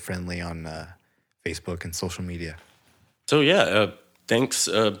really friendly on Facebook and social media. So yeah, thanks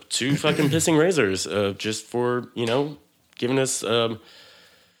to fucking Pissing Razors just for giving us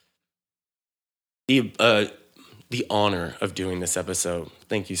the honor of doing this episode.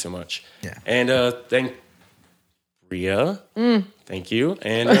 Thank you so much. Yeah. And thank Rhea. Thank you.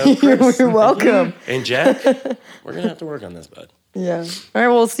 And Chris. You're welcome. And Jack. We're gonna have to work on this, bud. Yeah. All right,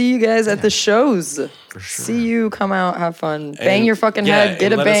 we'll see you guys at the shows. For sure. See you, come out, have fun. Bang And, your fucking yeah, head,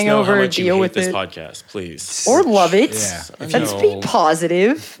 get and a let us bang know how over, much you deal hate with this it. podcast, please. Or love it. Yeah. Let's be No.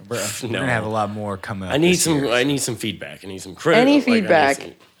 positive. We're gonna have a lot more coming up. I need this some. year. I need some feedback. I need some critical. Any like, I need feedback.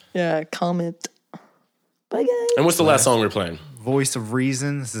 some- Yeah, comment. Bye, guys. And what's the last song we're playing? Voice of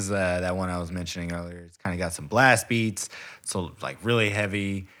Reason. This is that one I was mentioning earlier. It's kind of got some blast beats, so like really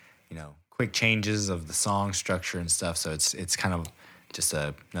heavy, quick changes of the song structure and stuff. So it's kind of just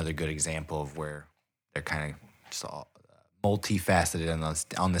another good example of where they're kind of just all multifaceted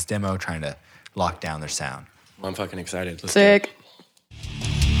on this demo, trying to lock down their sound. I'm fucking excited. Let's do it. Sick.